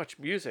 that's too much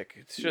music.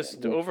 It's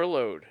just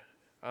overload.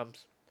 I don't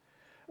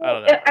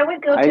know. I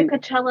would go to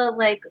Coachella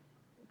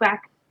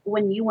back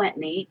when you went,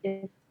 Nate,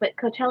 but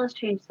Coachella's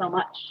changed so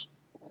much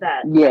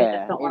that I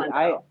just don't want to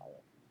go.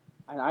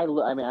 I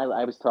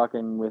was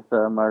talking with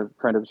my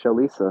friend of the show,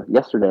 Lisa,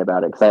 yesterday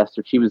about it because I asked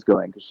her if she was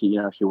going because she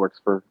works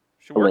for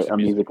a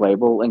music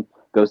label and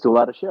goes to a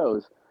lot of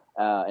shows.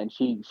 And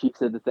she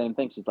said the same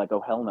thing. She's like, "Oh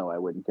hell no, I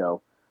wouldn't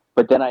go."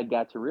 But then I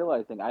got to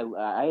realizing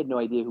I had no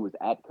idea who was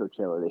at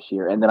Coachella this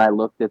year, and then I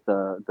looked at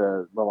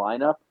the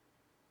lineup.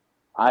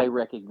 I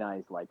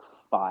recognized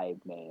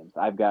 5 names.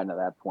 I've gotten to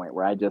that point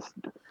where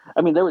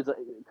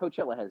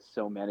Coachella has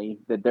so many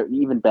that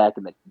even back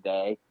in the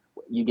day,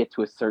 you get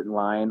to a certain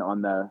line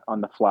on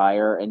the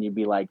flyer, and you'd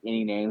be like,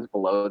 any names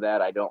below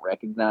that I don't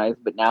recognize.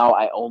 But now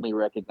I only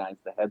recognize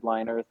the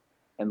headliners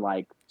and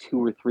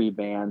 2 or 3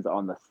 bands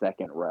on the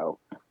second row.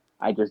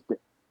 I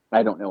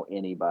don't know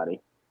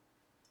anybody.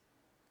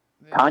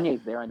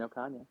 Kanye's there. I know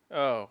Kanye.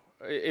 Oh,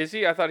 is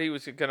he? I thought he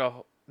was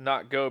gonna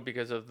not go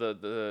because of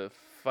the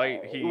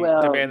fight. He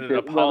demanded an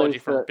apology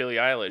from Billie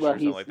Eilish or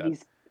something like that.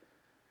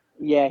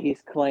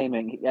 He's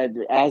claiming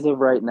as of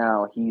right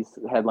now he's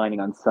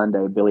headlining on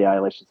Sunday. Billie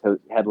Eilish is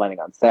headlining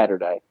on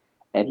Saturday,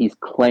 and he's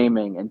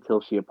claiming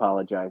until she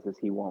apologizes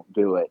he won't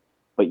do it.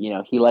 But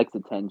he likes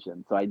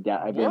attention, so I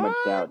very much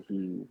doubt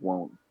he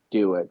won't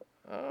do it.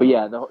 But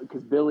yeah,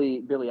 because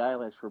Billie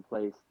Eilish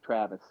replaced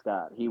Travis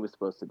Scott. He was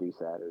supposed to do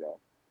Saturday.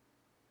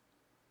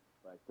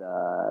 But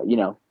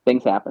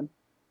things happen.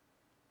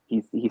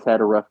 He's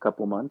had a rough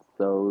couple months,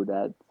 so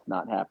that's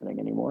not happening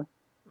anymore.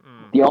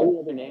 The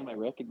only other name I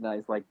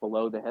recognized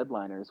below the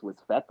headliners was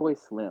Fatboy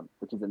Slim,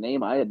 which is a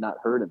name I had not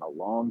heard in a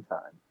long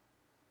time.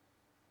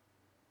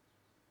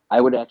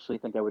 I would actually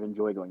think I would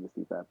enjoy going to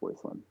see Fatboy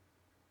Slim.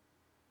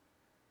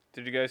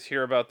 Did you guys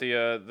hear about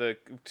the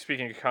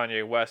speaking of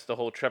Kanye West, the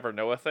whole Trevor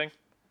Noah thing?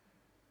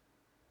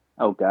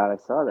 Oh God, I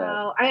saw that.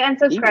 Oh, I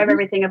unsubscribe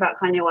everything about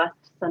Kanye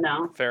West, so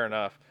no. Fair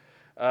enough.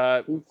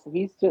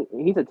 He's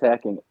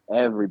attacking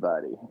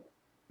everybody.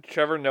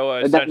 Trevor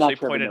Noah essentially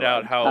pointed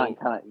out how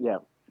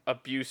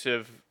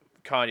abusive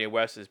Kanye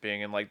West is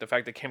being, and the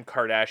fact that Kim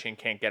Kardashian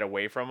can't get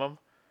away from him,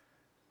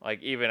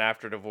 even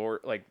after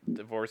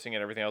divorcing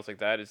and everything else like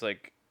that, is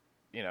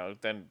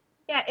then.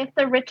 Yeah, if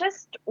the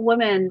richest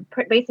woman,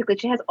 basically,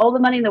 she has all the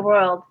money in the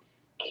world,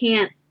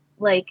 can't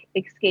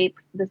escape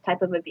this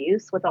type of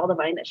abuse with all the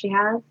money that she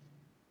has.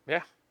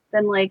 Yeah.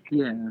 Then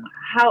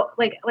how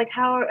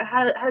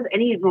does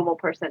any normal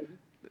person?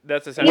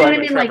 That's essentially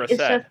what Trevor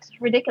said. It's just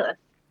ridiculous.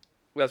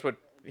 That's what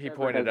he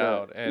pointed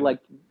out. And go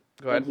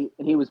ahead.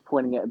 And he was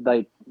pointing at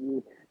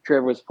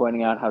Trevor was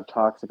pointing out how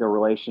toxic a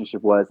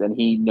relationship was, and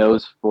he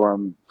knows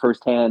from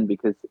firsthand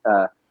because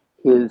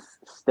his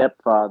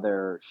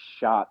stepfather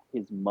shot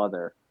his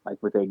mother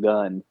like with a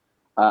gun.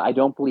 I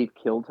don't believe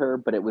killed her,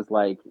 but it was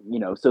like,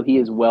 so he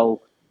is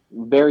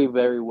very,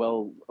 very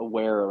well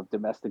aware of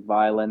domestic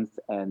violence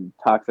and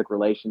toxic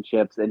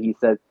relationships. And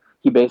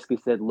he basically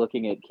said,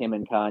 looking at Kim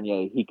and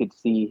Kanye, he could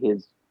see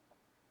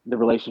the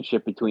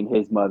relationship between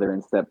his mother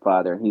and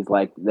stepfather. And he's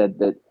like,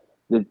 that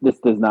this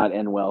does not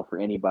end well for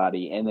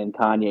anybody. And then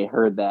Kanye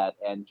heard that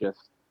and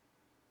just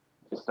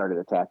started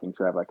attacking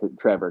Trevor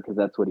because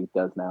that's what he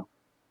does now.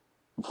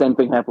 Same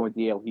thing happened with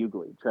D.L.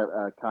 Hughley.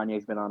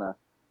 Kanye's been on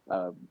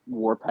a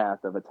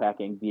warpath of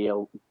attacking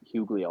D.L.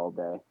 Hughley all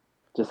day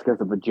just because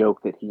of a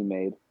joke that he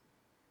made.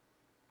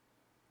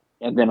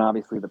 And then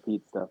obviously the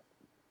Pete stuff,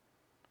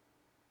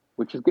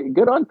 which is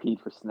good on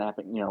Pete for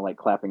snapping, like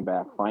clapping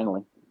back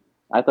finally.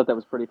 I thought that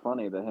was pretty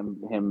funny, that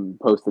him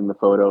posting the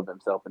photo of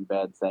himself in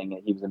bed saying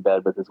that he was in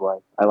bed with his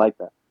wife. I like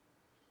that.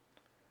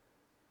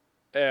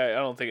 I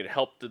don't think it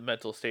helped the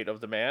mental state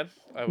of the man.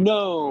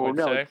 No,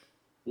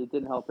 it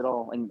didn't help at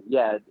all. And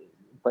yeah,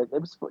 but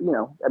it was,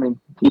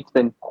 Pete's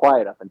been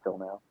quiet up until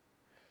now.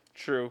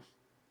 True.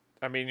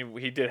 I mean,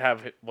 he did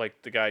have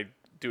like the guy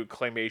do a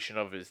claimation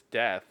of his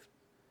death.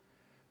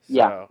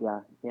 So.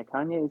 Yeah.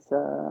 Kanye's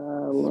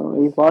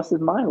he's lost his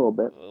mind a little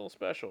bit. A little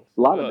special.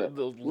 A lot of it.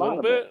 A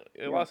little bit.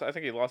 I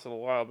think he lost it a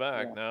while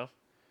back now.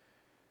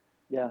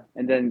 Yeah,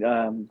 and then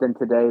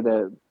today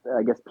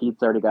I guess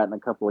Pete's already gotten a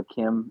couple of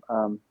Kim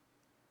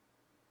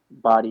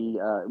body.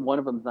 One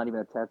of them's not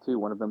even a tattoo.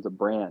 One of them's a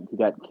brand. He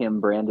got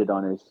Kim branded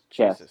on his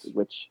chest,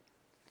 which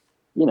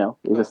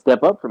is a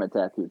step up from a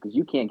tattoo because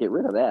you can't get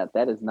rid of that.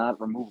 That is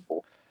not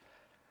removable.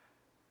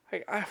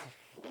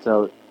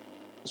 So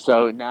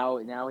now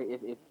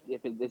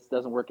if this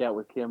doesn't work out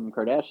with Kim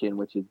Kardashian,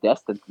 which is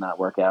destined to not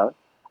work out,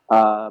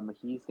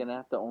 he's gonna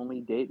have to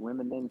only date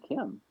women named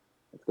Kim.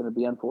 It's gonna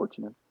be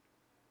unfortunate.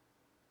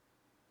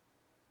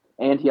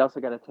 And he also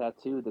got a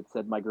tattoo that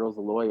said "My girl's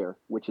a lawyer,"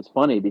 which is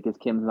funny because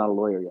Kim's not a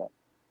lawyer yet.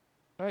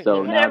 Right,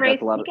 so you can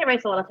erase a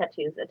lot of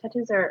tattoos. The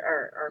tattoos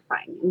are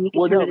fine. You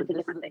can turn it into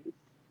different things.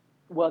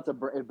 Well,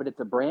 it's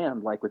a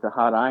brand, like with a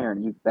hot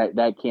iron.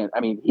 That can't. I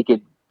mean, he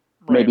could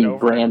maybe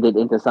brand it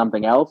into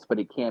something else, but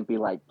it can't be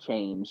like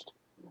changed.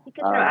 He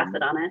could throw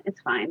acid on it.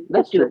 It's fine.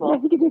 That's doable.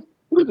 Yeah,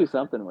 he could do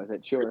something with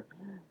it. Sure.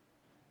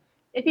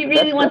 If he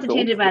really wants to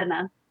change it bad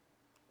enough.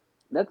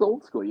 That's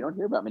old school. You don't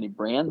hear about many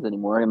brands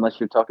anymore unless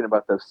you're talking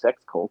about those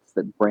sex cults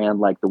that brand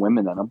like the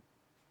women in them.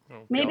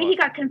 Oh, maybe he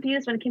got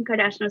confused when Kim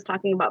Kardashian was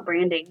talking about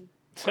branding,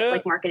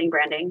 like marketing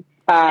branding,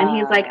 and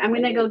he's like, "I'm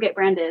gonna go get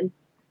branded."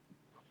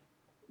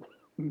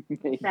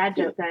 Bad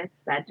joke, guys.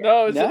 Bad joke.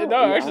 I don't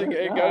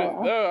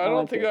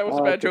think that was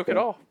a bad joke at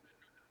all.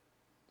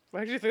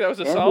 I actually think that was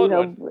a solid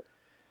one.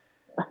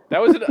 That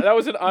was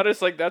an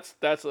honest, like that's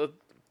a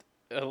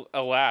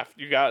laugh.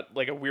 You got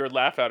like a weird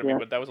laugh out of me,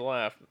 but that was a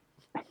laugh.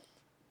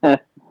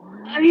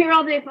 I'm here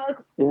all day,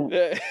 folks.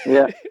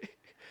 Yeah.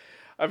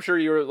 I'm sure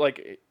you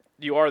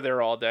are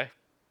there all day.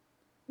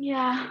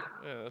 Yeah.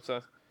 Yeah, that's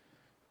a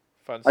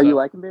fun. Are you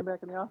liking being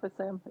back in the office,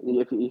 Sam?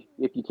 If you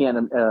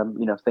can't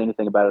say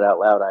anything about it out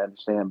loud, I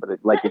understand. But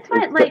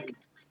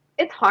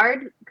it's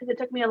hard because it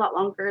took me a lot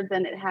longer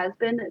than it has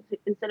been.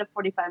 Instead of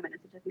 45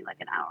 minutes, it took me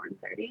like an hour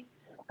and 30.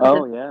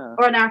 Oh yeah.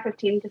 Or an hour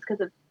 15, just because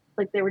of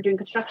like they were doing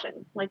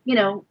construction.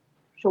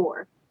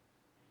 Sure.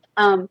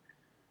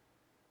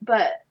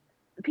 But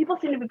people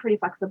seem to be pretty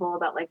flexible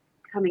about like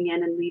coming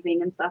in and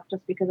leaving and stuff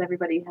just because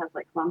everybody has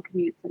like long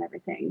commutes and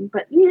everything.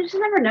 But you just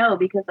never know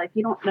because like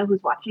you don't know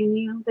who's watching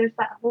you. There's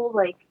that whole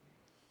like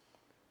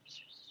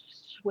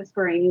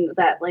whispering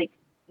that like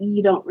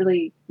you don't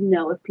really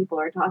know if people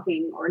are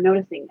talking or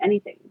noticing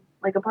anything.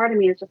 Like a part of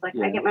me is just like,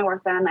 I get my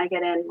work done, I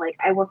get in, like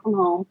I work from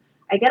home.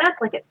 I get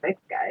up like at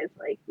 6, guys,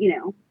 like,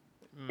 and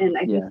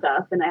I do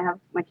stuff and I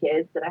have my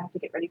kids that I have to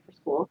get ready for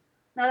school.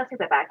 No, let's take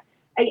that back.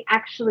 I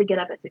actually get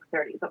up at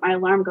 6:30, but my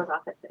alarm goes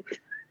off at 6.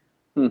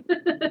 No,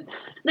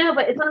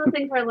 but it's one of those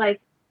things where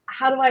like,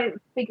 how do I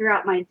figure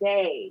out my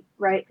day,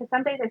 right? Because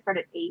some days I start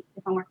at 8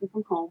 if I'm working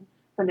from home.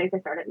 Some days I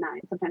start at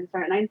 9. Sometimes I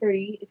start at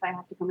 9:30 if I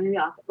have to come into the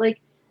office.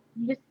 Like,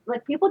 you just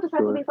like people just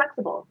have to be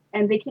flexible,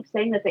 and they keep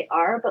saying that they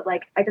are, but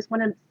like I just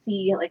want to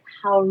see like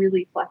how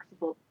really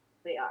flexible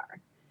they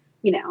are,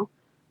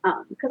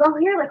 because I'll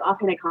hear like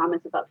offhanded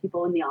comments about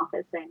people in the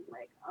office saying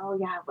like, oh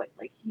yeah, but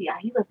like he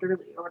left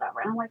early or whatever,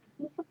 and I'm like,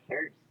 who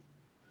cares?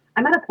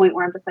 I'm at a point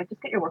where I'm just like,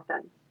 just get your work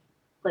done,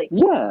 like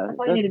that's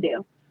all you need to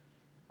do.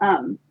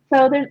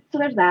 So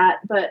there's that,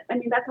 but I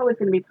mean that's always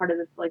going to be part of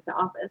this, like the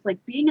office.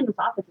 Like being in this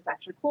office is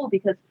actually cool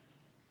because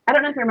I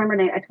don't know if you remember,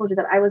 Nate, I told you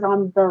that I was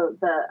on the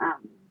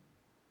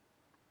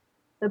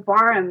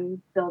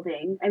Barham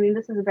building. I mean,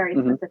 this is very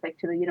specific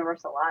to the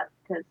Universal lot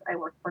because I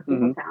work for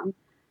Campbelltown.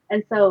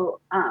 And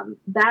so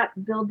that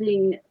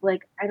building,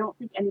 like, I don't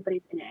think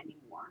anybody's in it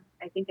anymore.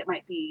 I think it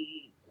might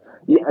be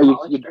are you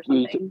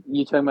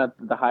talking about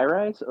the high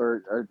rise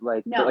or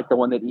like no. like the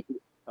one that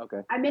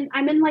Okay. I'm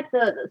in like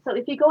so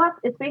if you go up,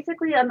 it's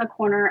basically on the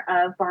corner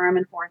of Barham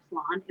and Forest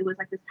Lawn. It was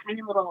like this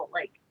tiny little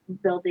like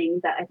building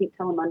that I think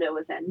Telemundo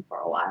was in for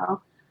a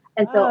while.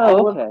 And so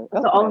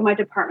all of my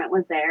department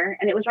was there,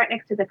 and it was right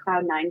next to the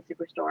Cloud9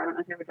 Superstore. I don't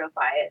know if you ever drove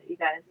by it, you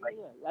guys. Like,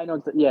 I know.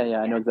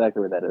 I know exactly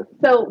where that is.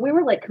 So we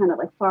were like kind of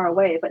like far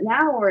away, but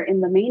now we're in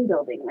the main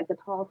building, like the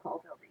tall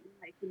building,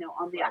 like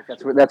on the.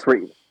 Right, that's where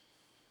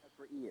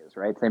E is,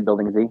 right? Same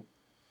building as E.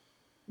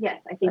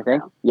 Yes, I think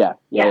so. Yeah.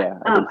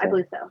 I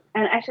believe so,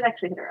 and I should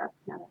actually hit her up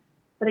now.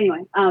 But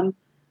anyway,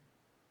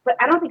 but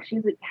I don't think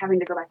she's having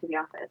to go back to the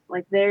office.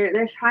 Like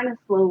they're trying to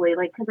slowly,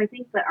 like, because I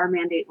think that our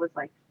mandate was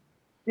like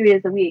 3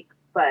 days a week,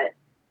 but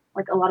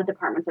like a lot of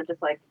departments are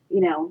just like,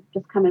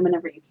 just come in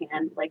whenever you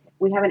can. Like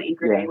we have an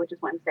anchor day, which is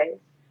Wednesdays,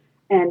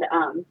 and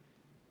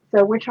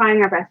so we're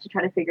trying our best to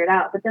try to figure it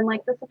out. But then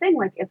like that's the thing,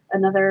 like if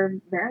another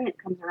variant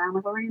comes around,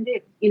 like what we're gonna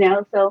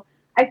do, So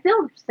I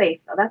feel safe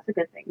though. That's a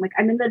good thing. Like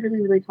I'm in the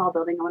really, really tall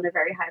building. I'm on a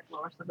very high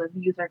floor, so the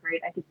views are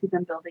great. I can see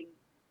them building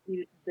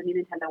the new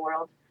Nintendo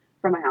World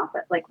from my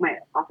office, like my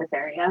office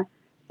area.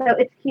 So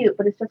it's cute,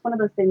 but it's just one of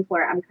those things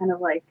where I'm kind of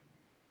like,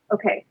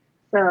 okay,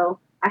 so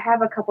I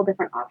have a couple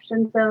different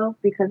options though,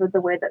 because of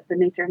the way that the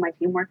nature of my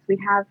team works.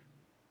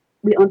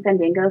 We own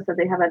Fandango, so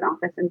they have an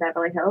office in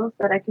Beverly Hills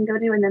that I can go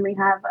to, and then we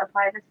have a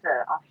Playa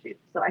Vista offshoot,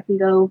 so I can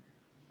go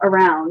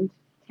around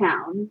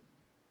town.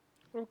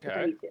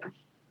 Okay.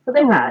 So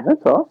there's that.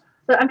 That's awesome.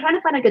 So I'm trying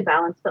to find a good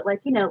balance, but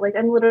like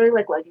I'm literally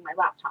like lugging my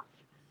laptop,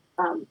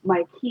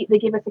 my key. They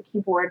gave us a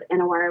keyboard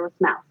and a wireless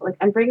mouse. Like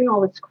I'm bringing all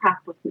this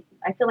crap with me.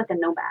 I feel like a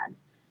nomad,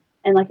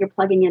 and like you're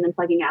plugging in and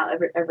plugging out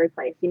every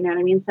place. You know what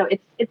I mean? So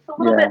it's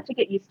a little bit to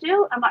get used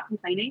to. I'm not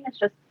complaining. That's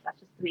just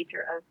the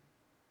nature of,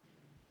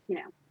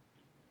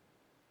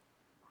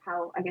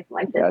 how I guess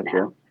life is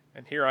now.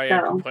 And here I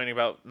am complaining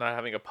about not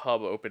having a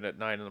pub open at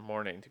 9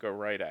 a.m. to go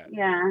right at.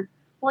 Yeah.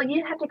 Well,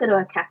 you have to go to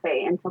a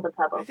cafe until the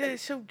pub opens.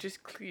 It's so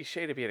just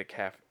cliche to be at a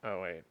cafe.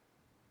 Oh wait,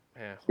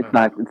 yeah.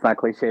 It's not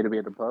cliche to be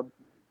at a pub.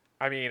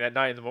 I mean, at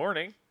 9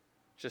 a.m.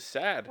 Just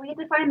sad. We have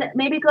to find it.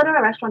 Maybe go to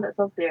a restaurant that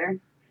sells beer.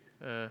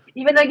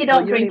 Even though you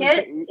don't drink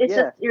it, it's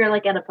just you're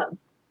like at a pub.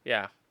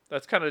 Yeah,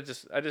 that's kind of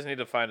just. I just need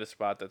to find a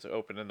spot that's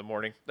open in the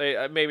morning.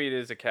 Maybe it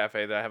is a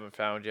cafe that I haven't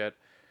found yet.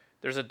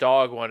 There's a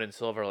dog one in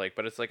Silver Lake,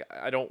 but it's like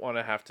I don't want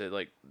to have to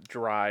like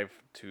drive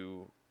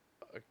to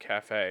a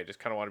cafe. I just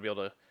kind of want to be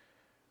able to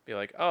be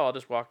like, oh, I'll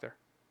just walk there.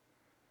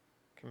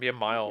 Can be a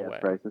mile away.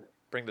 Prices.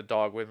 Bring the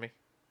dog with me.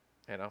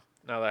 Now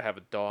that I have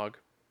a dog.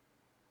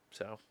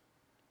 So.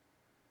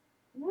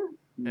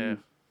 Yeah.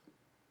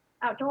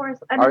 Outdoors.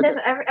 I mean,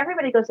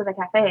 everybody goes to the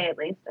cafe at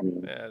least. I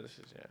mean. Yeah,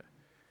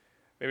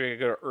 maybe I could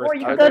go to Earth. Or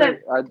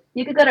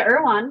you could go to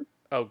Irwan.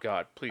 Oh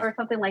God, please. Or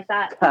something like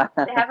that.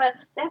 they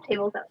have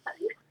tables outside.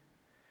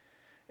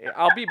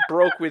 I'll be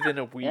broke within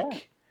a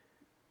week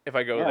if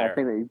I go there. I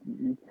think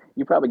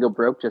you probably go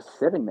broke just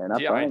sitting there,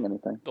 not buying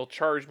anything. They'll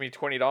charge me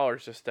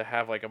 $20 just to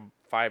have like a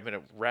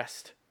 5-minute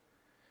rest.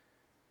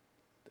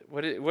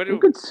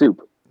 Good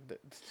soup.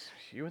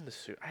 You and the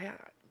soup.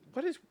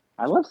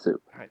 I love soup.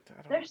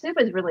 Their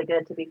soup is really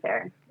good, to be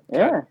fair.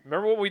 Yeah.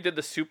 Remember when we did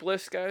the soup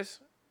list,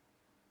 guys?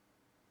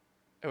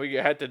 And we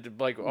had to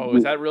like, oh,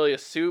 is that really a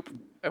soup?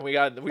 And we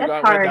went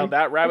down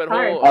that rabbit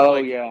hole.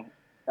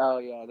 Oh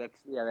yeah. That's.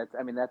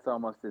 I mean, that's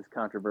almost as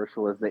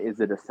controversial as the "is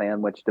it a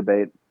sandwich"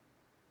 debate.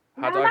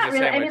 Hot dog's a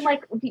sandwich. I mean,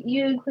 like, do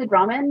you include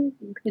ramen?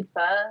 You include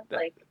pho?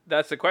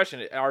 That's the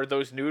question. Are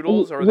those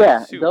noodles or are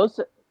they soup? Those.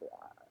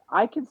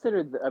 I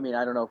consider. I mean,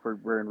 I don't know if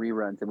we're in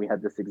reruns and we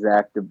had this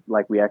exact,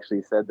 like we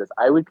actually said this.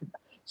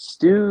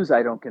 Stews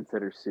I don't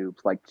consider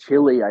soups. Like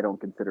chili I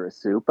don't consider a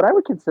soup, but I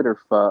would consider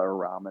pho or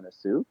ramen a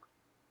soup.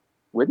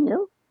 Wouldn't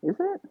you? Is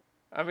it?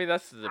 I mean,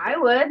 that's. I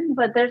would,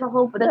 but there's a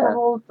whole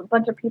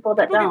bunch of people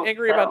that don't. Get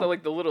angry about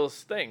the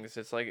littlest things.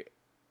 It's like,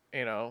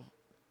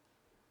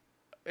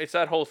 it's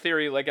that whole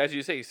theory. Like as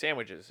you say,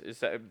 sandwiches.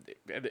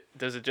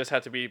 Does it just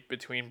have to be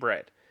between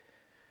bread?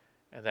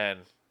 And then,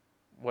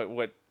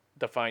 what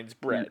defines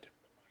bread?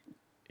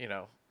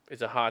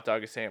 Is a hot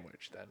dog a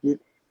sandwich then?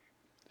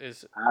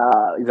 Is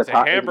a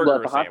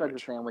hamburger a hot dog a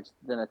sandwich?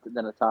 Then a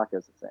taco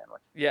is a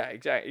sandwich. Yeah,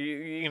 exactly.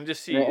 You can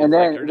just see, and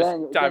then you're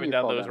just diving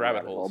down those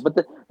rabbit holes. But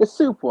the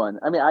soup one,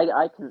 I mean,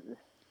 I can.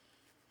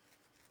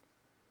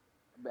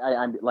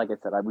 I'm like I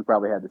said, we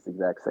probably had this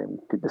exact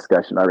same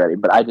discussion already,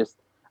 but I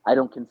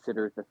don't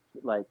consider the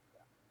like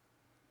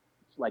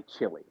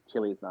chili.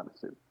 Chili is not a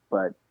soup,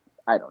 but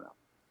I don't know.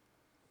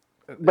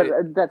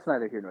 But that's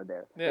neither here nor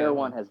there. Yeah,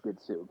 Erewhon has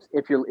good soups.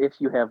 If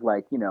you have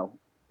like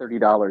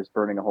 $30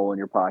 burning a hole in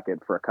your pocket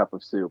for a cup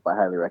of soup, I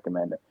highly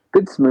recommend it.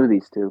 Good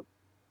smoothies too.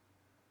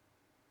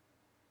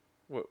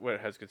 What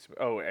has good?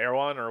 Oh,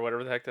 Erewhon or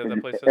whatever the heck that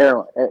place is.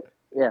 Erewhon,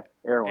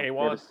 Erewhon.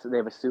 A1. They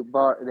have a soup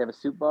bar. They have a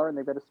soup bar, and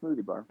they've got a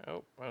smoothie bar.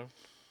 Oh, well,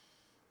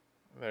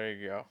 there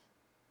you go.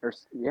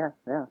 Yeah.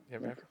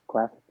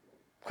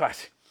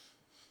 Classic.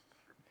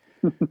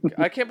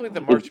 I can't believe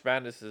the March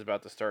Madness is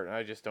about to start, and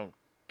I just don't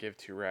give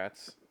two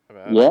rats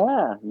about it.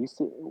 Yeah, you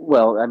see.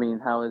 Well, I mean,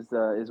 how is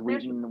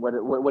Wheaton?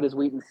 What is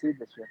Wheaton's seed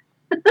this year?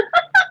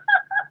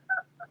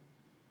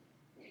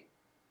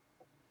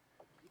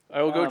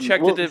 I will go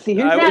check the. This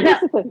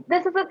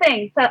is the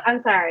thing. So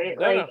I'm sorry.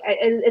 No.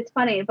 It's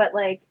funny, but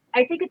like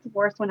I think it's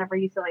worse whenever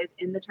UCLA is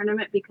in the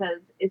tournament because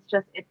it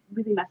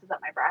really messes up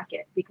my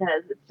bracket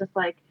because it's just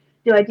like,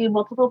 do I do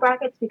multiple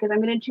brackets because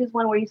I'm going to choose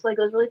one where UCLA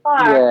goes really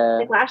far? Yeah.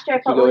 Like last year,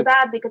 I felt really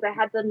bad because I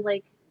had them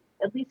like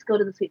at least go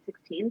to the Sweet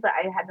 16, but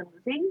I had them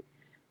losing,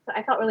 so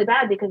I felt really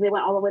bad because they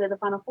went all the way to the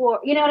Final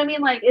Four. You know what I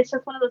mean? Like it's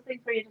just one of those things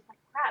where you're just like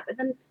crap. And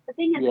then the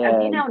thing is,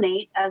 as you know,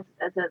 Nate, as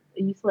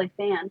a UCLA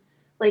fan.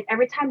 Like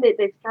every time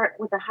they start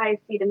with a high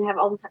seed and have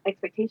all these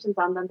expectations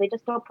on them, they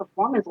just don't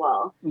perform as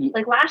well.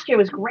 Like last year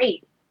was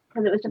great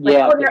because it was just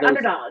they're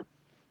underdogs.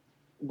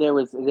 They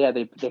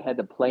had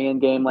the play-in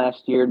game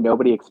last year.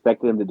 Nobody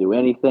expected them to do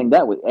anything.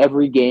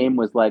 Every game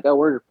was like, oh,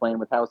 we're playing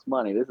with house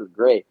money. This is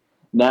great.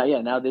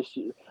 Now this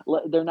year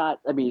they're not.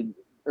 I mean,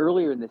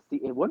 earlier in the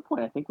season, at one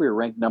point I think we were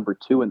ranked number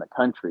 2 in the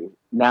country.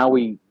 Now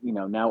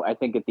now I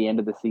think at the end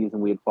of the season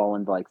we had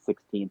fallen to like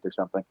 16th or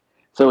something.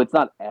 So it's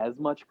not as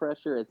much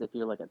pressure as if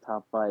you're like a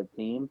top 5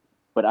 team.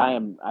 But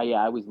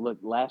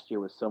last year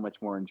was so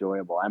much more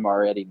enjoyable. I'm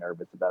already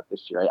nervous about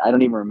this year. I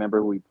don't even remember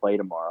who we play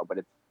tomorrow, but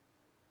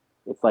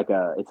it's like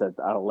a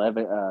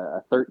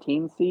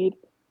 13 seed,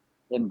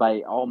 and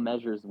by all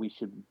measures we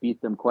should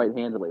beat them quite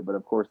handily. But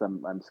of course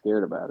I'm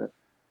scared about it.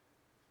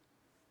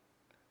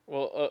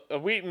 Well,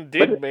 Wheaton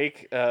did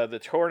make the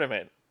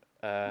tournament.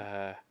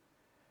 In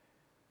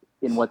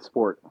what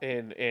sport?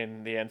 In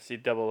the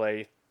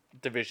NCAA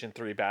Division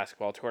III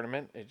basketball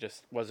tournament. It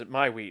just wasn't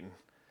my Wheaton.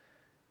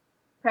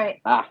 Right.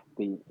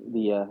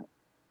 The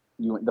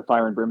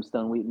Fire and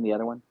Brimstone Wheaton, the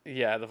other one?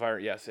 Yeah, the Fire.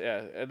 Yes,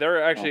 yeah.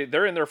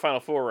 They're in their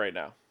Final Four right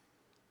now.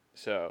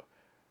 So.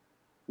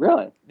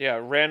 Really? Yeah,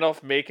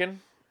 Randolph-Macon,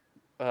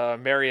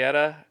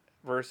 Marietta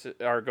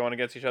are going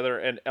against each other,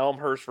 and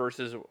Elmhurst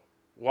versus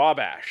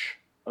Wabash.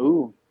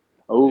 Ooh.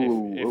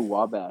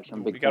 Wabash.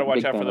 I'm big. You gotta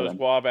watch out for those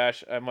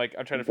Wabash. I'm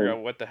trying to figure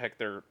out what the heck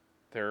they're.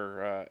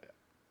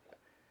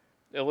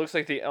 It looks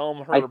like the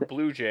Elmhurst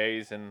Blue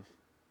Jays, and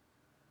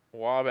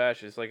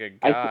Wabash is like a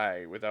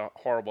guy with a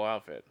horrible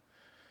outfit.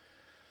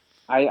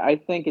 I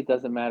think it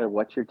doesn't matter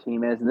what your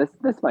team is, and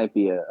this might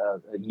be a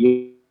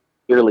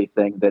yearly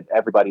thing that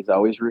everybody's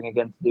always rooting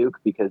against Duke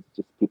because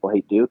just people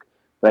hate Duke.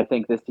 But I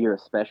think this year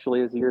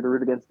especially is a year to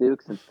root against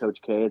Duke since Coach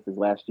K, it's his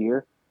last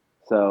year.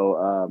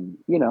 So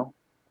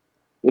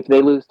if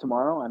they lose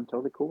tomorrow, I'm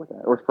totally cool with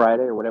that, or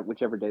Friday, or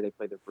whichever day they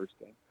play their first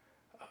game.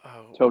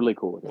 Totally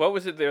cool with it. What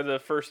was it? They're the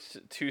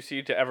first 2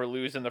 seed to ever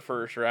lose in the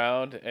first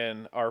round,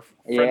 and our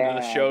friend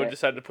of the show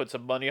decided to put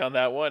some money on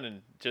that one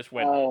and just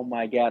went. Oh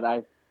my God!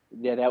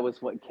 That was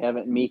what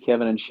Kevin,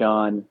 and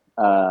Sean.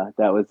 That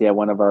was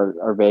one of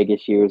our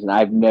Vegas years, and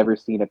I've never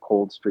seen a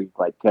cold streak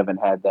like Kevin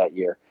had that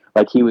year.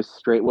 Like he was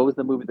straight. What was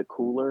the movie, The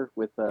Cooler,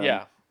 with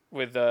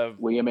with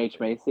William H.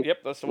 Macy? Yep,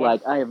 that's the one.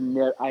 Like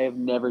I have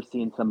never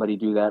seen somebody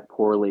do that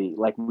poorly.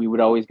 Like we would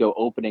always go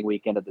opening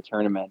weekend of the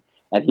tournament,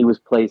 and he was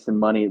placing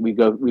money. We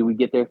would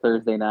get there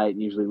Thursday night,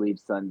 and usually leave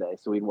Sunday,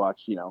 so we'd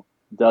watch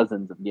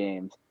dozens of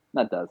games,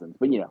 not dozens,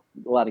 but a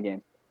lot of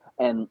games,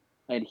 and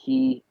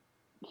he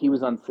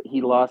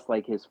lost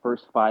like his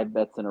first 5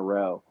 bets in a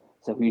row.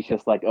 So he's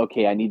just like,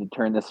 okay, I need to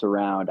turn this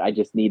around. I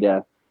just need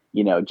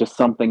just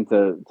something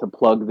to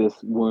plug this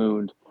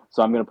wound.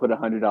 So I'm going to put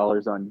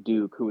 $100 on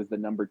Duke, who was the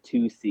number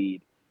 2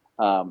 seed.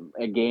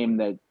 A game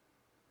that,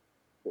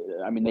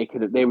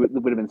 they would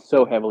have been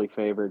so heavily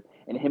favored,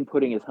 and him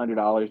putting his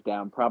 $100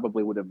 down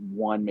probably would have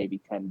won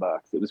maybe $10.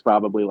 It was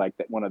probably like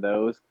one of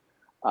those.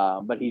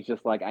 But he's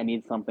just like, I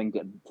need something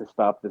to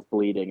stop this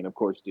bleeding, and of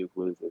course Duke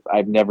loses.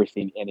 I've never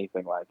seen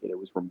anything like it. It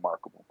was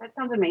remarkable. That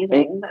sounds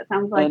amazing. That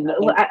sounds like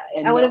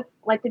I would have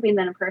liked to be in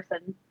that in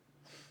person.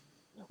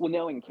 Well,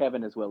 knowing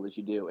Kevin as well as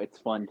you do, it's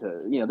fun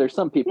to there's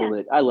some people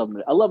that I love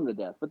him to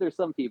death, but there's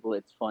some people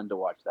it's fun to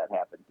watch that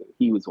happen to.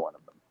 He was one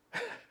of them.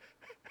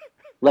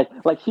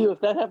 Like Hugh, if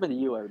that happened to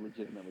you, I would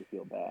legitimately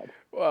feel bad.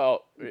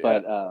 Well,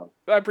 but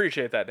I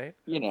appreciate that, Nate.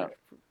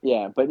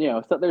 Yeah, but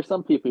so there's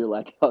some people you're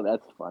like, oh,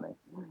 that's funny.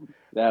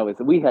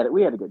 We had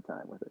a good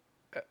time with it.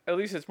 At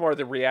least it's more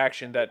the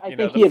reaction that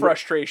the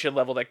frustration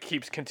level that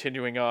keeps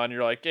continuing on.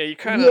 You're like, yeah, you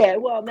kind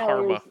of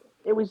karma.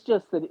 It was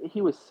just that he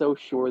was so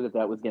sure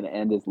that was going to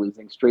end his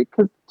losing streak.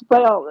 Because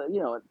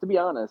to be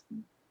honest,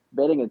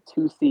 betting a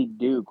 2 seed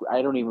Duke,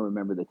 I don't even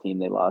remember the team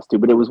they lost to,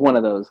 but it was one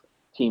of those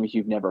teams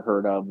you've never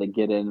heard of that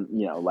get in,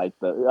 like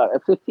a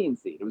 15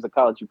 seed. It was a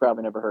college you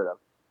probably never heard of.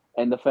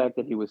 And the fact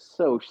that he was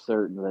so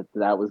certain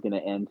that was going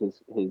to end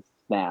his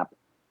snap,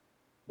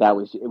 it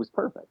was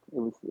perfect. It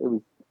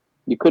was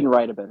you couldn't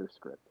write a better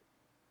script.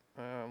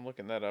 I'm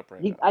looking that up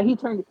right now. He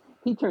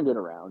turned it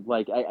around.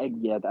 Like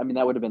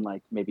that would have been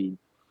like maybe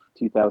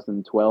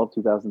 2012,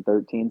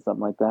 2013,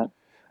 something like that.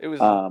 It was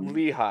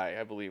Lehigh,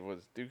 I believe,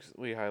 was Duke's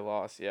Lehigh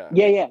loss. Yeah.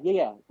 Yeah.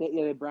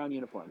 The brown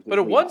uniforms. But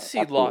a 1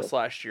 seed lost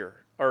last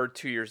year or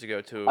 2 years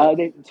ago too.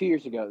 2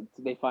 years ago,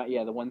 the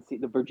 1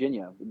 seed, the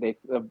Virginia,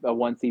 a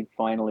 1 seed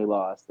finally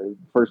lost. The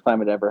first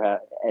time it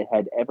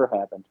had ever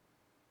happened.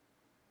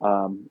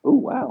 Oh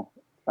wow!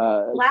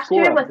 Last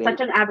year was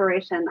such an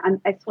aberration.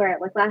 I swear,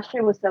 like last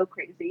year was so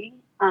crazy.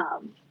 I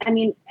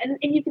mean, and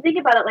you can think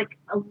about it, like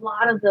a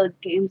lot of the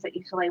games that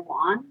UCLA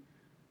won,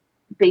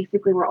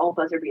 basically were all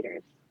buzzer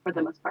beaters for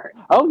the most part.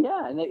 Oh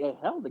yeah, and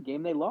the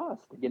game they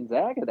lost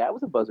Gonzaga, that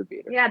was a buzzer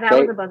beater. Yeah, that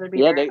was a buzzer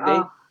beater.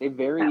 Yeah, they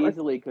very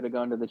easily could have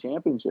gone to the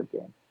championship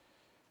game.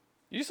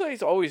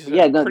 UCLA's always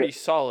pretty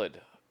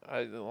solid.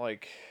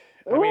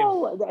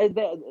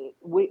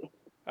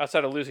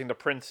 Outside of losing to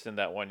Princeton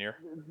that one year.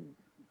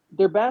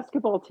 Their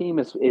basketball team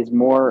is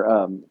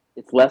more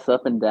it's less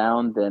up and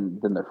down than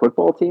their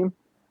football team.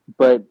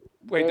 But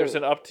wait, there's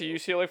an up to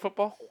UCLA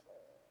football?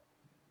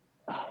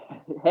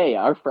 Hey,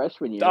 our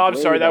freshman year. Oh, I'm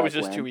sorry, that was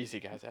just too easy,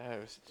 guys. That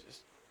was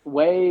just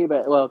way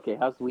back. Well, okay,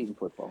 how's Wheaton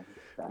football?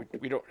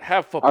 We don't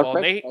have football,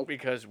 Nate,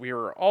 because we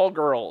were all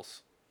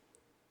girls.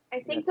 I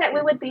think that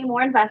we would be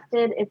more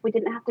invested if we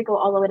didn't have to go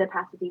all the way to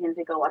Pasadena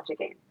to go watch a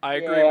game. I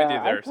agree with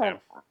you there, Sam.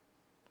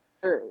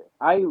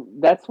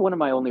 That's one of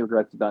my only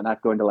regrets about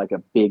not going to like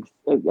a big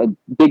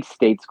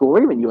state school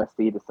or even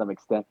USC to some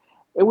extent.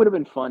 It would have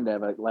been fun to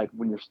have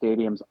when your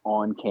stadium's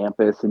on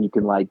campus and you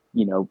can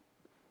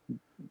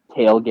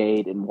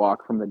tailgate and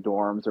walk from the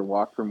dorms or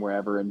walk from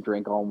wherever and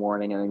drink all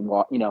morning and then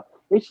walk.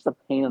 It's just a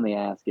pain in the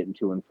ass getting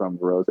to and from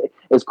the Rose.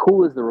 As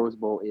cool as the Rose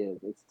Bowl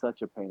is, it's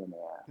such a pain in the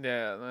ass.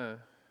 Yeah,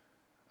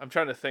 I'm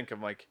trying to think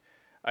of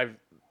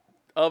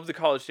of the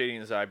college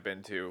stadiums I've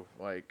been to,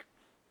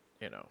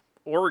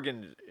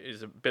 Oregon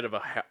is a bit of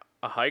a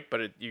hike,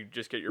 but you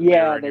just get your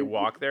beer and you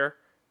walk there,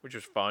 which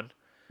is fun.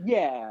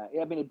 Yeah,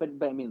 I mean, but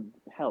I mean,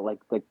 hell, like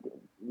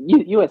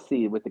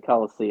USC with the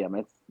Coliseum,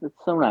 it's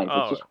so nice.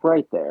 It's just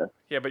right there.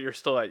 Yeah, but you're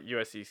still at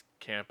USC's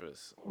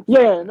campus.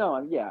 Yeah,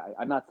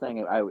 I'm not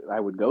saying I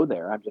would go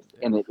there. I'm just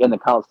in the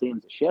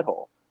Coliseum's a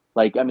shithole.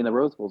 The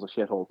Rose Bowl's a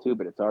shithole too,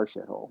 but it's our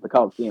shithole. The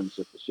Coliseum's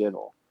just a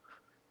shithole.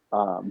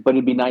 But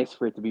it'd be nice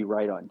for it to be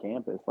right on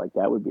campus.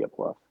 That would be a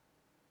plus.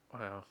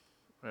 Wow.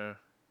 Yeah.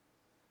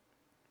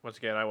 Once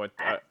again,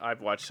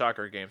 I've watched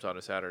soccer games on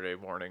a Saturday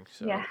morning,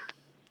 so yeah.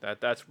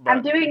 That's.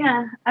 I'm doing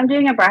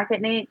a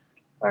bracket, Nate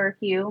or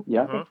Hugh.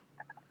 Yeah.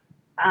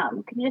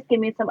 Can you just give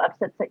me some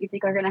upsets that you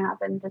think are going to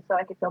happen, just so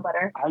I can feel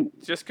better?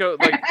 Just go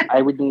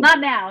I would need not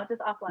now,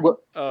 just offline.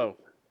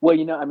 Well,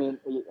 I mean,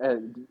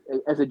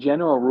 as a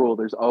general rule,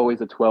 there's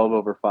always a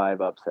 12/5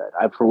 upset.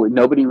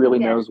 Nobody really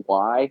knows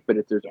why, but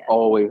there's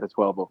always a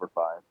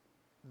 12/5.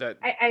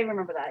 I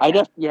remember that.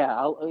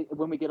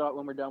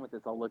 When we're done with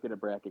this, I'll look at a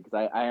bracket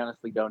because I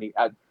honestly don't.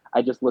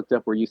 I just looked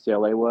up where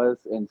UCLA was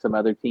and some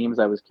other teams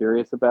I was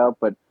curious about,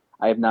 but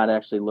I have not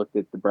actually looked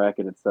at the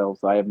bracket itself,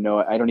 so I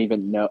don't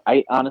even know.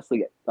 I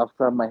honestly, off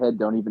the top of my head,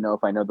 don't even know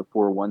if I know the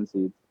 4-1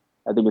 seeds.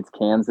 I think it's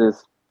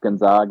Kansas,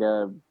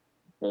 Gonzaga,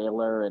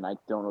 Baylor, and I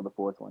don't know the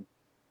fourth one.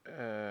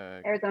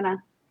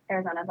 Arizona.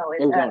 Arizona's always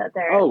there.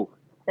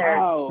 They're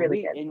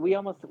really good. And we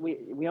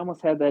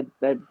almost had the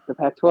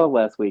Pac-12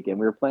 last weekend.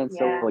 We were playing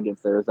so well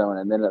against Arizona,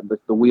 and then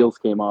the wheels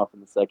came off in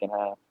the second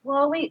half.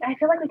 Well, I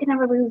feel like we can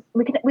never lose.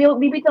 We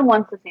beat them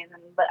once this season,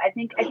 but I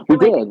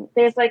feel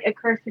there's a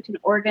curse between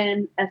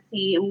Oregon,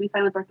 SC, and we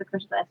finally broke the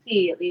curse with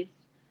SC at least.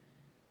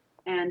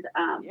 And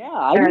I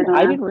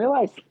didn't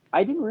realize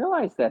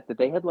that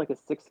they had a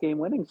 6-game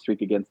winning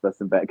streak against us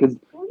in back because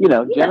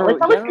generally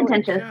it's always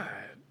contentious.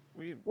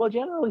 Well,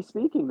 generally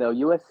speaking, though,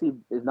 USC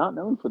is not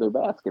known for their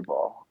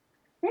basketball.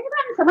 They've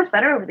gotten so much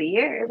better over the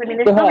years. I mean,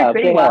 they're still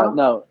pretty well.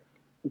 No,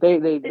 they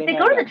go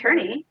to the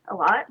tourney a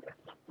lot.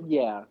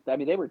 Yeah, I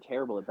mean, they were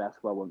terrible at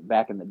basketball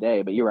back in the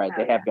day, but you're right,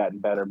 they have gotten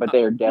better. But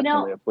they are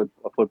definitely a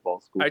football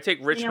school. I'd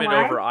take Richmond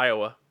over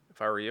Iowa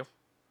if I were you.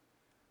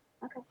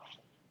 Okay.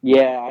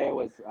 Yeah,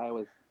 Iowa's. I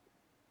don't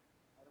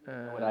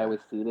know what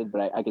Iowa's seeded,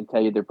 but I can tell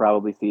you they're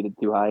probably seeded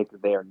too high because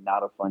they are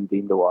not a fun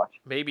team to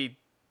watch. Maybe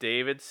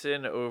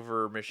Davidson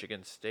over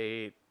Michigan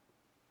State.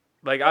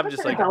 Michigan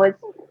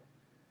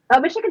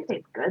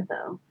State's good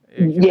though.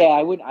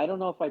 Yeah, I don't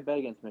know if I'd bet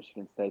against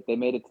Michigan State. They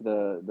made it to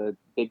the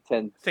Big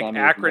Ten. Think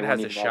Akron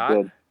has a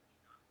shot?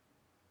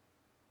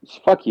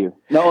 Fuck you.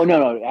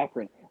 No,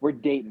 Akron. We're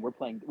Dayton. We're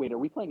playing. Wait, are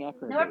we playing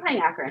Akron? No, we're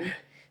playing Akron.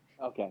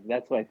 Okay,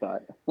 that's what I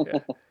thought. Yeah.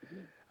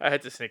 I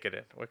had to sneak it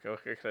in. What can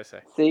I say?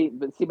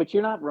 But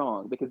you're not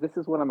wrong because this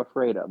is what I'm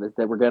afraid of is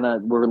that we're gonna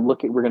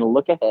look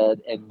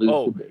ahead and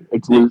lose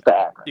lose to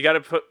Akron.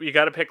 You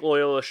gotta pick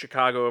Loyola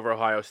Chicago over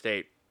Ohio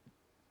State.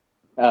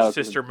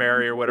 Sister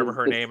Mary or whatever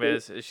her name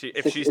is.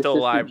 If she's still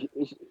alive?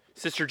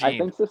 Sister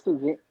Jean.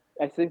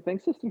 I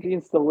think Sister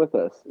Jean's still with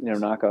us.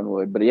 Knock on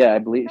wood. But yeah, I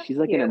believe she's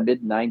in her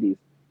mid-90s.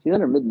 She's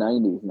in her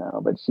mid-90s now,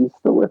 but she's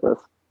still with us.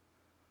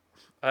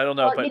 I don't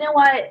know. Well, but you know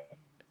what?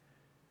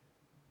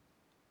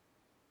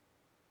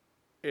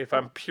 If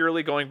I'm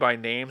purely going by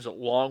names,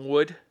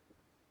 Longwood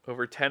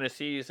over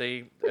Tennessee is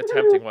a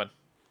tempting one.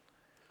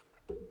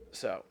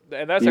 So,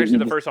 and that's actually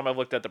the first time I've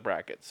looked at the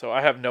bracket, so I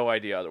have no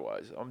idea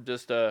otherwise. I'm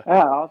just I'll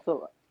have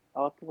to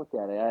look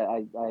at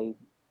it. So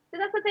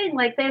that's the thing.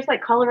 There's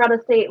Colorado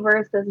State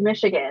versus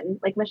Michigan.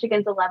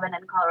 Michigan's 11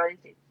 and Colorado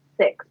State's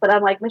 6, but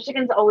I'm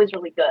Michigan's always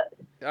really good.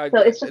 So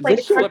it's just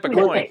flip a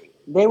coin.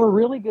 They were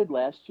really good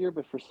last year,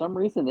 but for some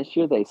reason this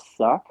year they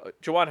suck.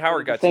 Juwan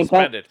Howard got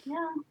suspended. Yeah.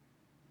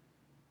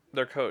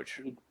 Their coach.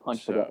 He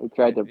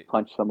tried to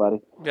punch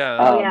somebody.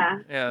 Yeah.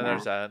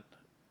 There's that.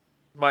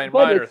 But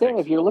it's saying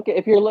if you're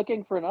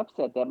looking for an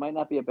upset, that might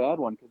not be a bad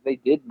one because they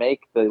did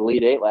make the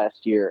Elite Eight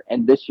last year,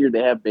 and this year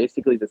they have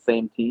basically the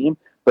same team,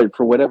 but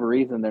for whatever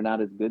reason they're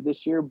not as good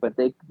this year. But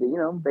they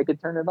could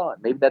turn it on.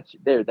 Maybe that's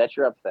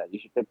your upset. You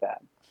should pick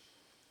that.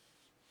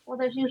 Well,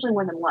 there's usually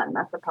more than one.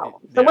 That's the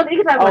problem. So we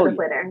can talk about this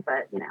later,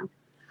 but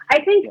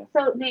I think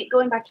so. Nate,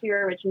 going back to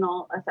your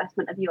original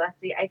assessment of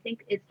USC, I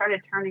think it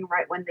started turning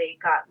right when they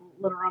got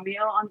Little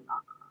Romeo on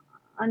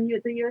the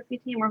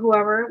USC team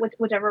or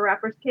whichever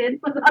rapper's kid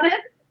was on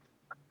it.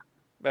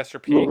 Master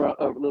P.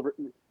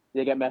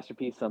 They got Master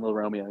P on Little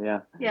Romeo.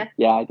 Yeah. Yeah.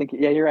 Yeah, I think.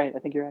 Yeah, you're right. I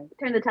think you're right.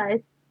 Turn the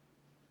tides.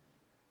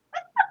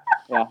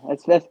 Yeah,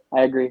 that's.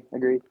 I agree.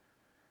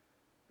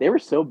 They were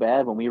so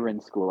bad when we were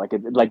in school.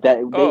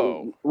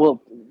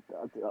 Well,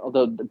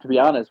 although to be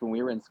honest, when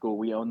we were in school,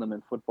 we owned them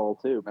in football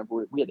too.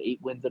 Remember, we had 8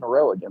 wins in a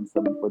row against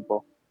them in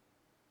football.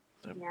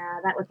 Yeah,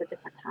 that was a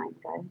different time,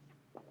 guys.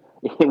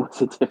 It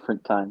was a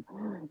different time.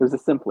 It was a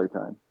simpler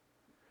time.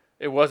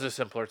 It was a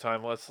simpler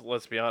time.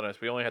 Let's be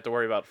honest. We only had to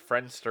worry about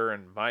Friendster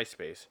and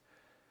MySpace.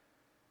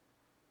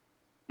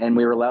 And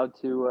we were allowed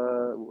to.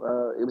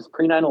 It was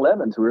pre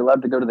 9/11, so we were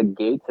allowed to go to the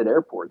gates at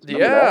airports.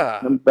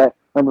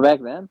 Remember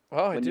back then?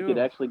 Oh, when you could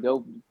actually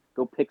go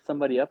pick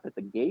somebody up at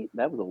the gate.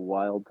 That was a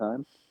wild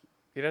time.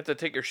 You'd have to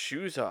take your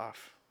shoes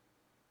off.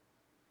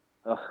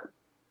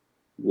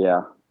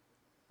 Yeah.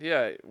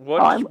 Yeah,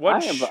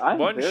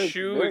 one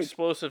shoe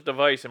explosive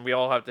device, and we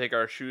all have to take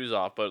our shoes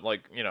off. But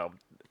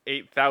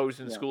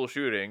 8,000 school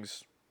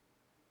shootings,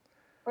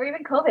 or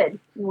even COVID, and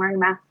wearing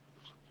masks.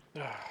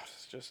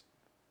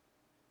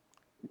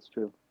 It's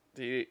true.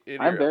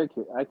 I'm very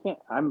curious.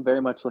 I'm very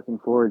much looking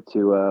forward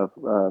to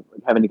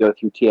having to go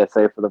through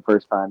TSA for the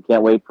first time.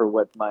 Can't wait for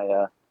what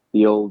my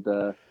the old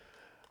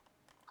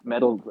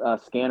metal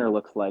scanner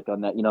looks like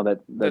on that.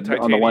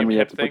 On the one where you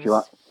have to put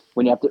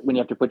when you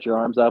have to put your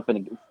arms up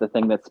and it's the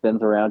thing that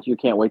spins around you.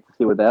 Can't wait to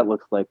see what that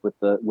looks like with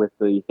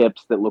the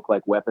hips that look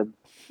like weapons.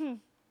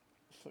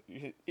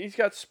 He's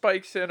got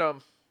spikes in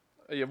him.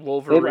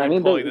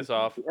 Wolverine pulling this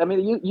off. I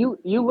mean,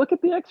 you look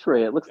at the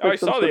X-ray. It looks like I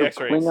saw the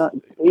X-ray.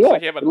 Klingon,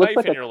 like you have a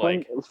knife in your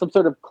leg. Some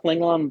sort of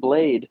Klingon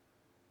blade.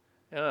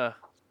 Yeah.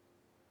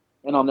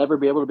 And I'll never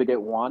be able to get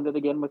wanded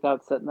again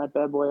without setting that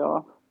bad boy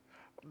off.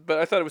 But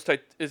I thought it was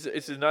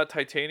is it not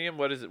titanium?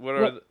 What is it? What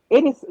are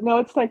it is? No,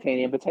 it's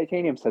titanium. But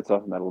titanium sets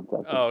off metal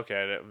detector. Oh, okay.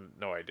 I have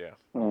no idea.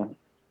 Yeah.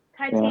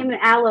 Titanium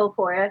and aloe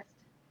forest.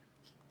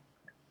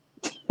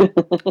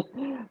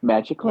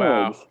 Magic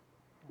legs. Wow.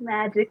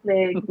 Magic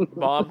legs.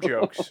 Mom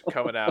jokes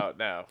coming out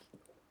now.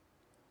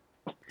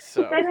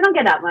 So guys, I don't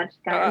get that much,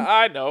 guys.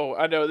 I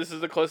know. This is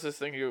the closest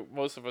thing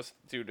most of us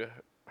do to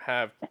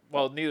have.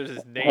 Well, neither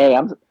is Nate. Hey,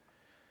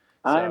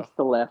 I'm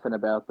still laughing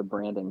about the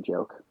branding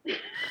joke.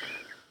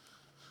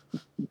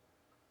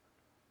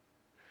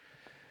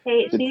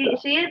 Hey,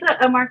 she is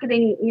a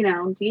marketing,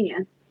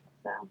 genius.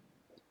 So.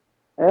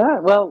 Yeah,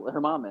 well, her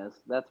mom is.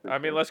 That's. I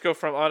mean, let's go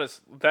from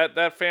honest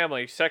that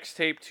family sex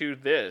tape to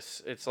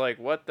this. It's like,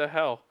 what the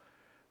hell?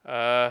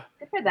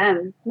 Good for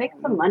them. Make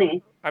some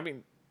money. I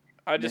mean,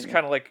 I just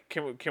kind of like,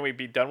 can we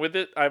be done with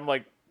it? I'm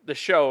like, the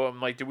show,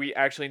 I'm like, do we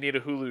actually need a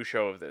Hulu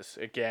show of this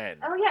again?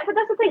 Oh, yeah, but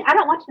that's the thing. I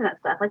don't watch that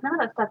stuff. Like, none of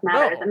that stuff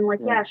matters. No. I'm like,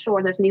 yeah,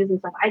 sure, there's news and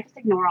stuff. I just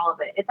ignore all of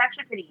it. It's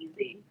actually pretty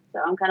easy. So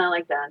I'm kind of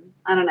like done.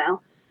 I don't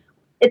know.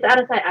 It's out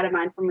of sight, out of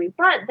mind for me.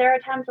 But there are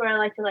times where I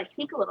like to,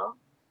 peek a little.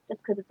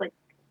 Just because it's like,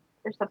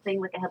 there's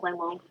something like a headline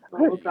will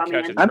draw me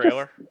in.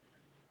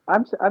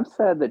 I'm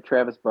sad that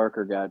Travis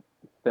Barker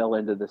fell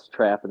into this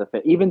trap of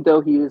the even though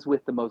he is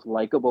with the most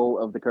likable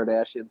of the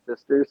Kardashian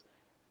sisters,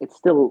 it's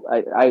still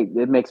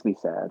it makes me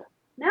sad.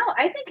 No,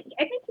 I think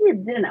he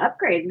did an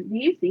upgrade. Do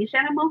you see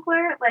Shannon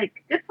Moakler?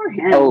 Like, good for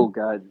him. Oh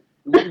God,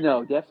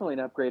 no, definitely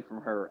an upgrade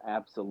from her,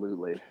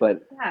 absolutely.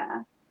 But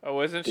yeah.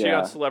 Oh, isn't she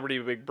on Celebrity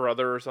Big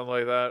Brother or something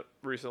like that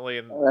recently?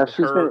 And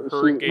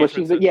her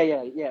engagement.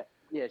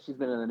 Yeah, she's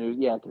been in the news.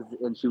 Yeah,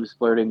 and she was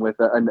flirting with.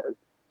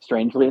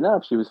 Strangely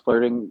enough, she was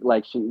flirting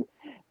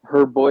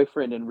her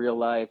boyfriend in real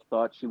life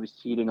thought she was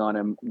cheating on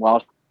him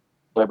while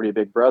Celebrity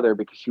Big Brother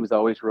because she was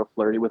always real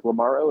flirty with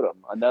Lamar Odom,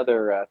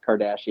 another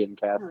Kardashian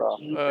cast-off.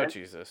 Oh,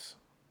 Jesus.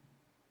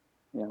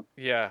 Yeah.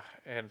 Yeah,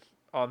 and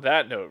on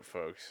that note,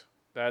 folks,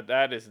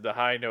 that is the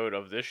high note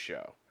of this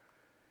show.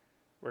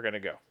 We're gonna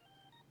go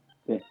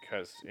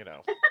because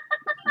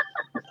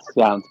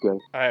sounds good.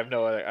 I have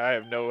no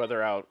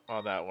other out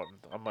on that one.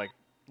 I'm like,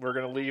 we're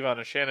gonna leave on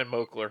a Shannon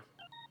Moakler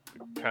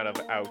kind of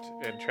out,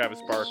 and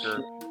Travis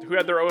Barker, who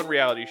had their own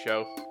reality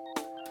show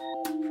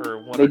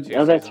for 1 or 2 seasons.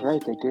 Oh, that's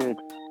right, they did.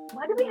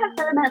 Why do we have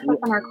 7 minutes left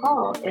on our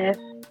call?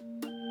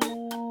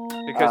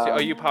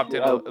 Because you popped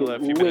in a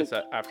few minutes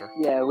after.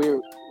 Yeah, we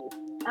were.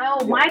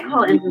 Oh, my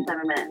call ends in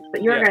 7 minutes,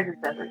 but your guys'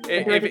 doesn't.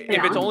 If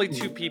it's only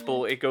 2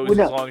 people, it goes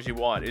as long as you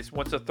want. It's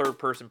once a third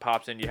person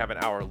pops in, you have an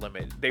hour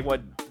limit. They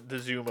want the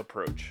Zoom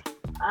approach.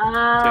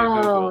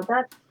 Oh,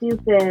 that's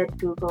stupid,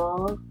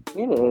 Google.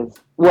 It is.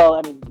 Well,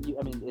 I mean,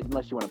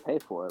 unless you want to pay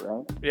for it,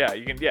 right? Yeah,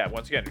 you can. Yeah,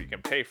 once again, you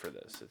can pay for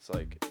this. It's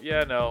like,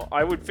 yeah, no,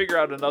 I would figure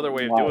out another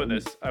way of doing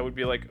this. I would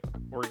be like,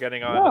 we're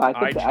getting on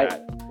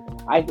iChat.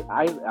 I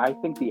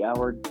think the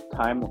hour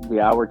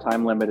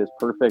time limit is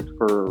perfect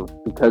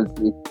because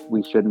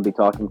we shouldn't be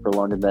talking for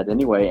longer than that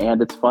anyway,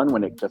 and it's fun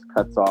when it just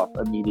cuts off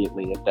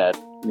immediately at that.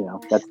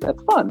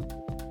 That's fun.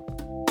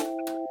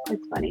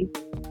 It's funny.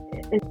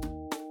 It's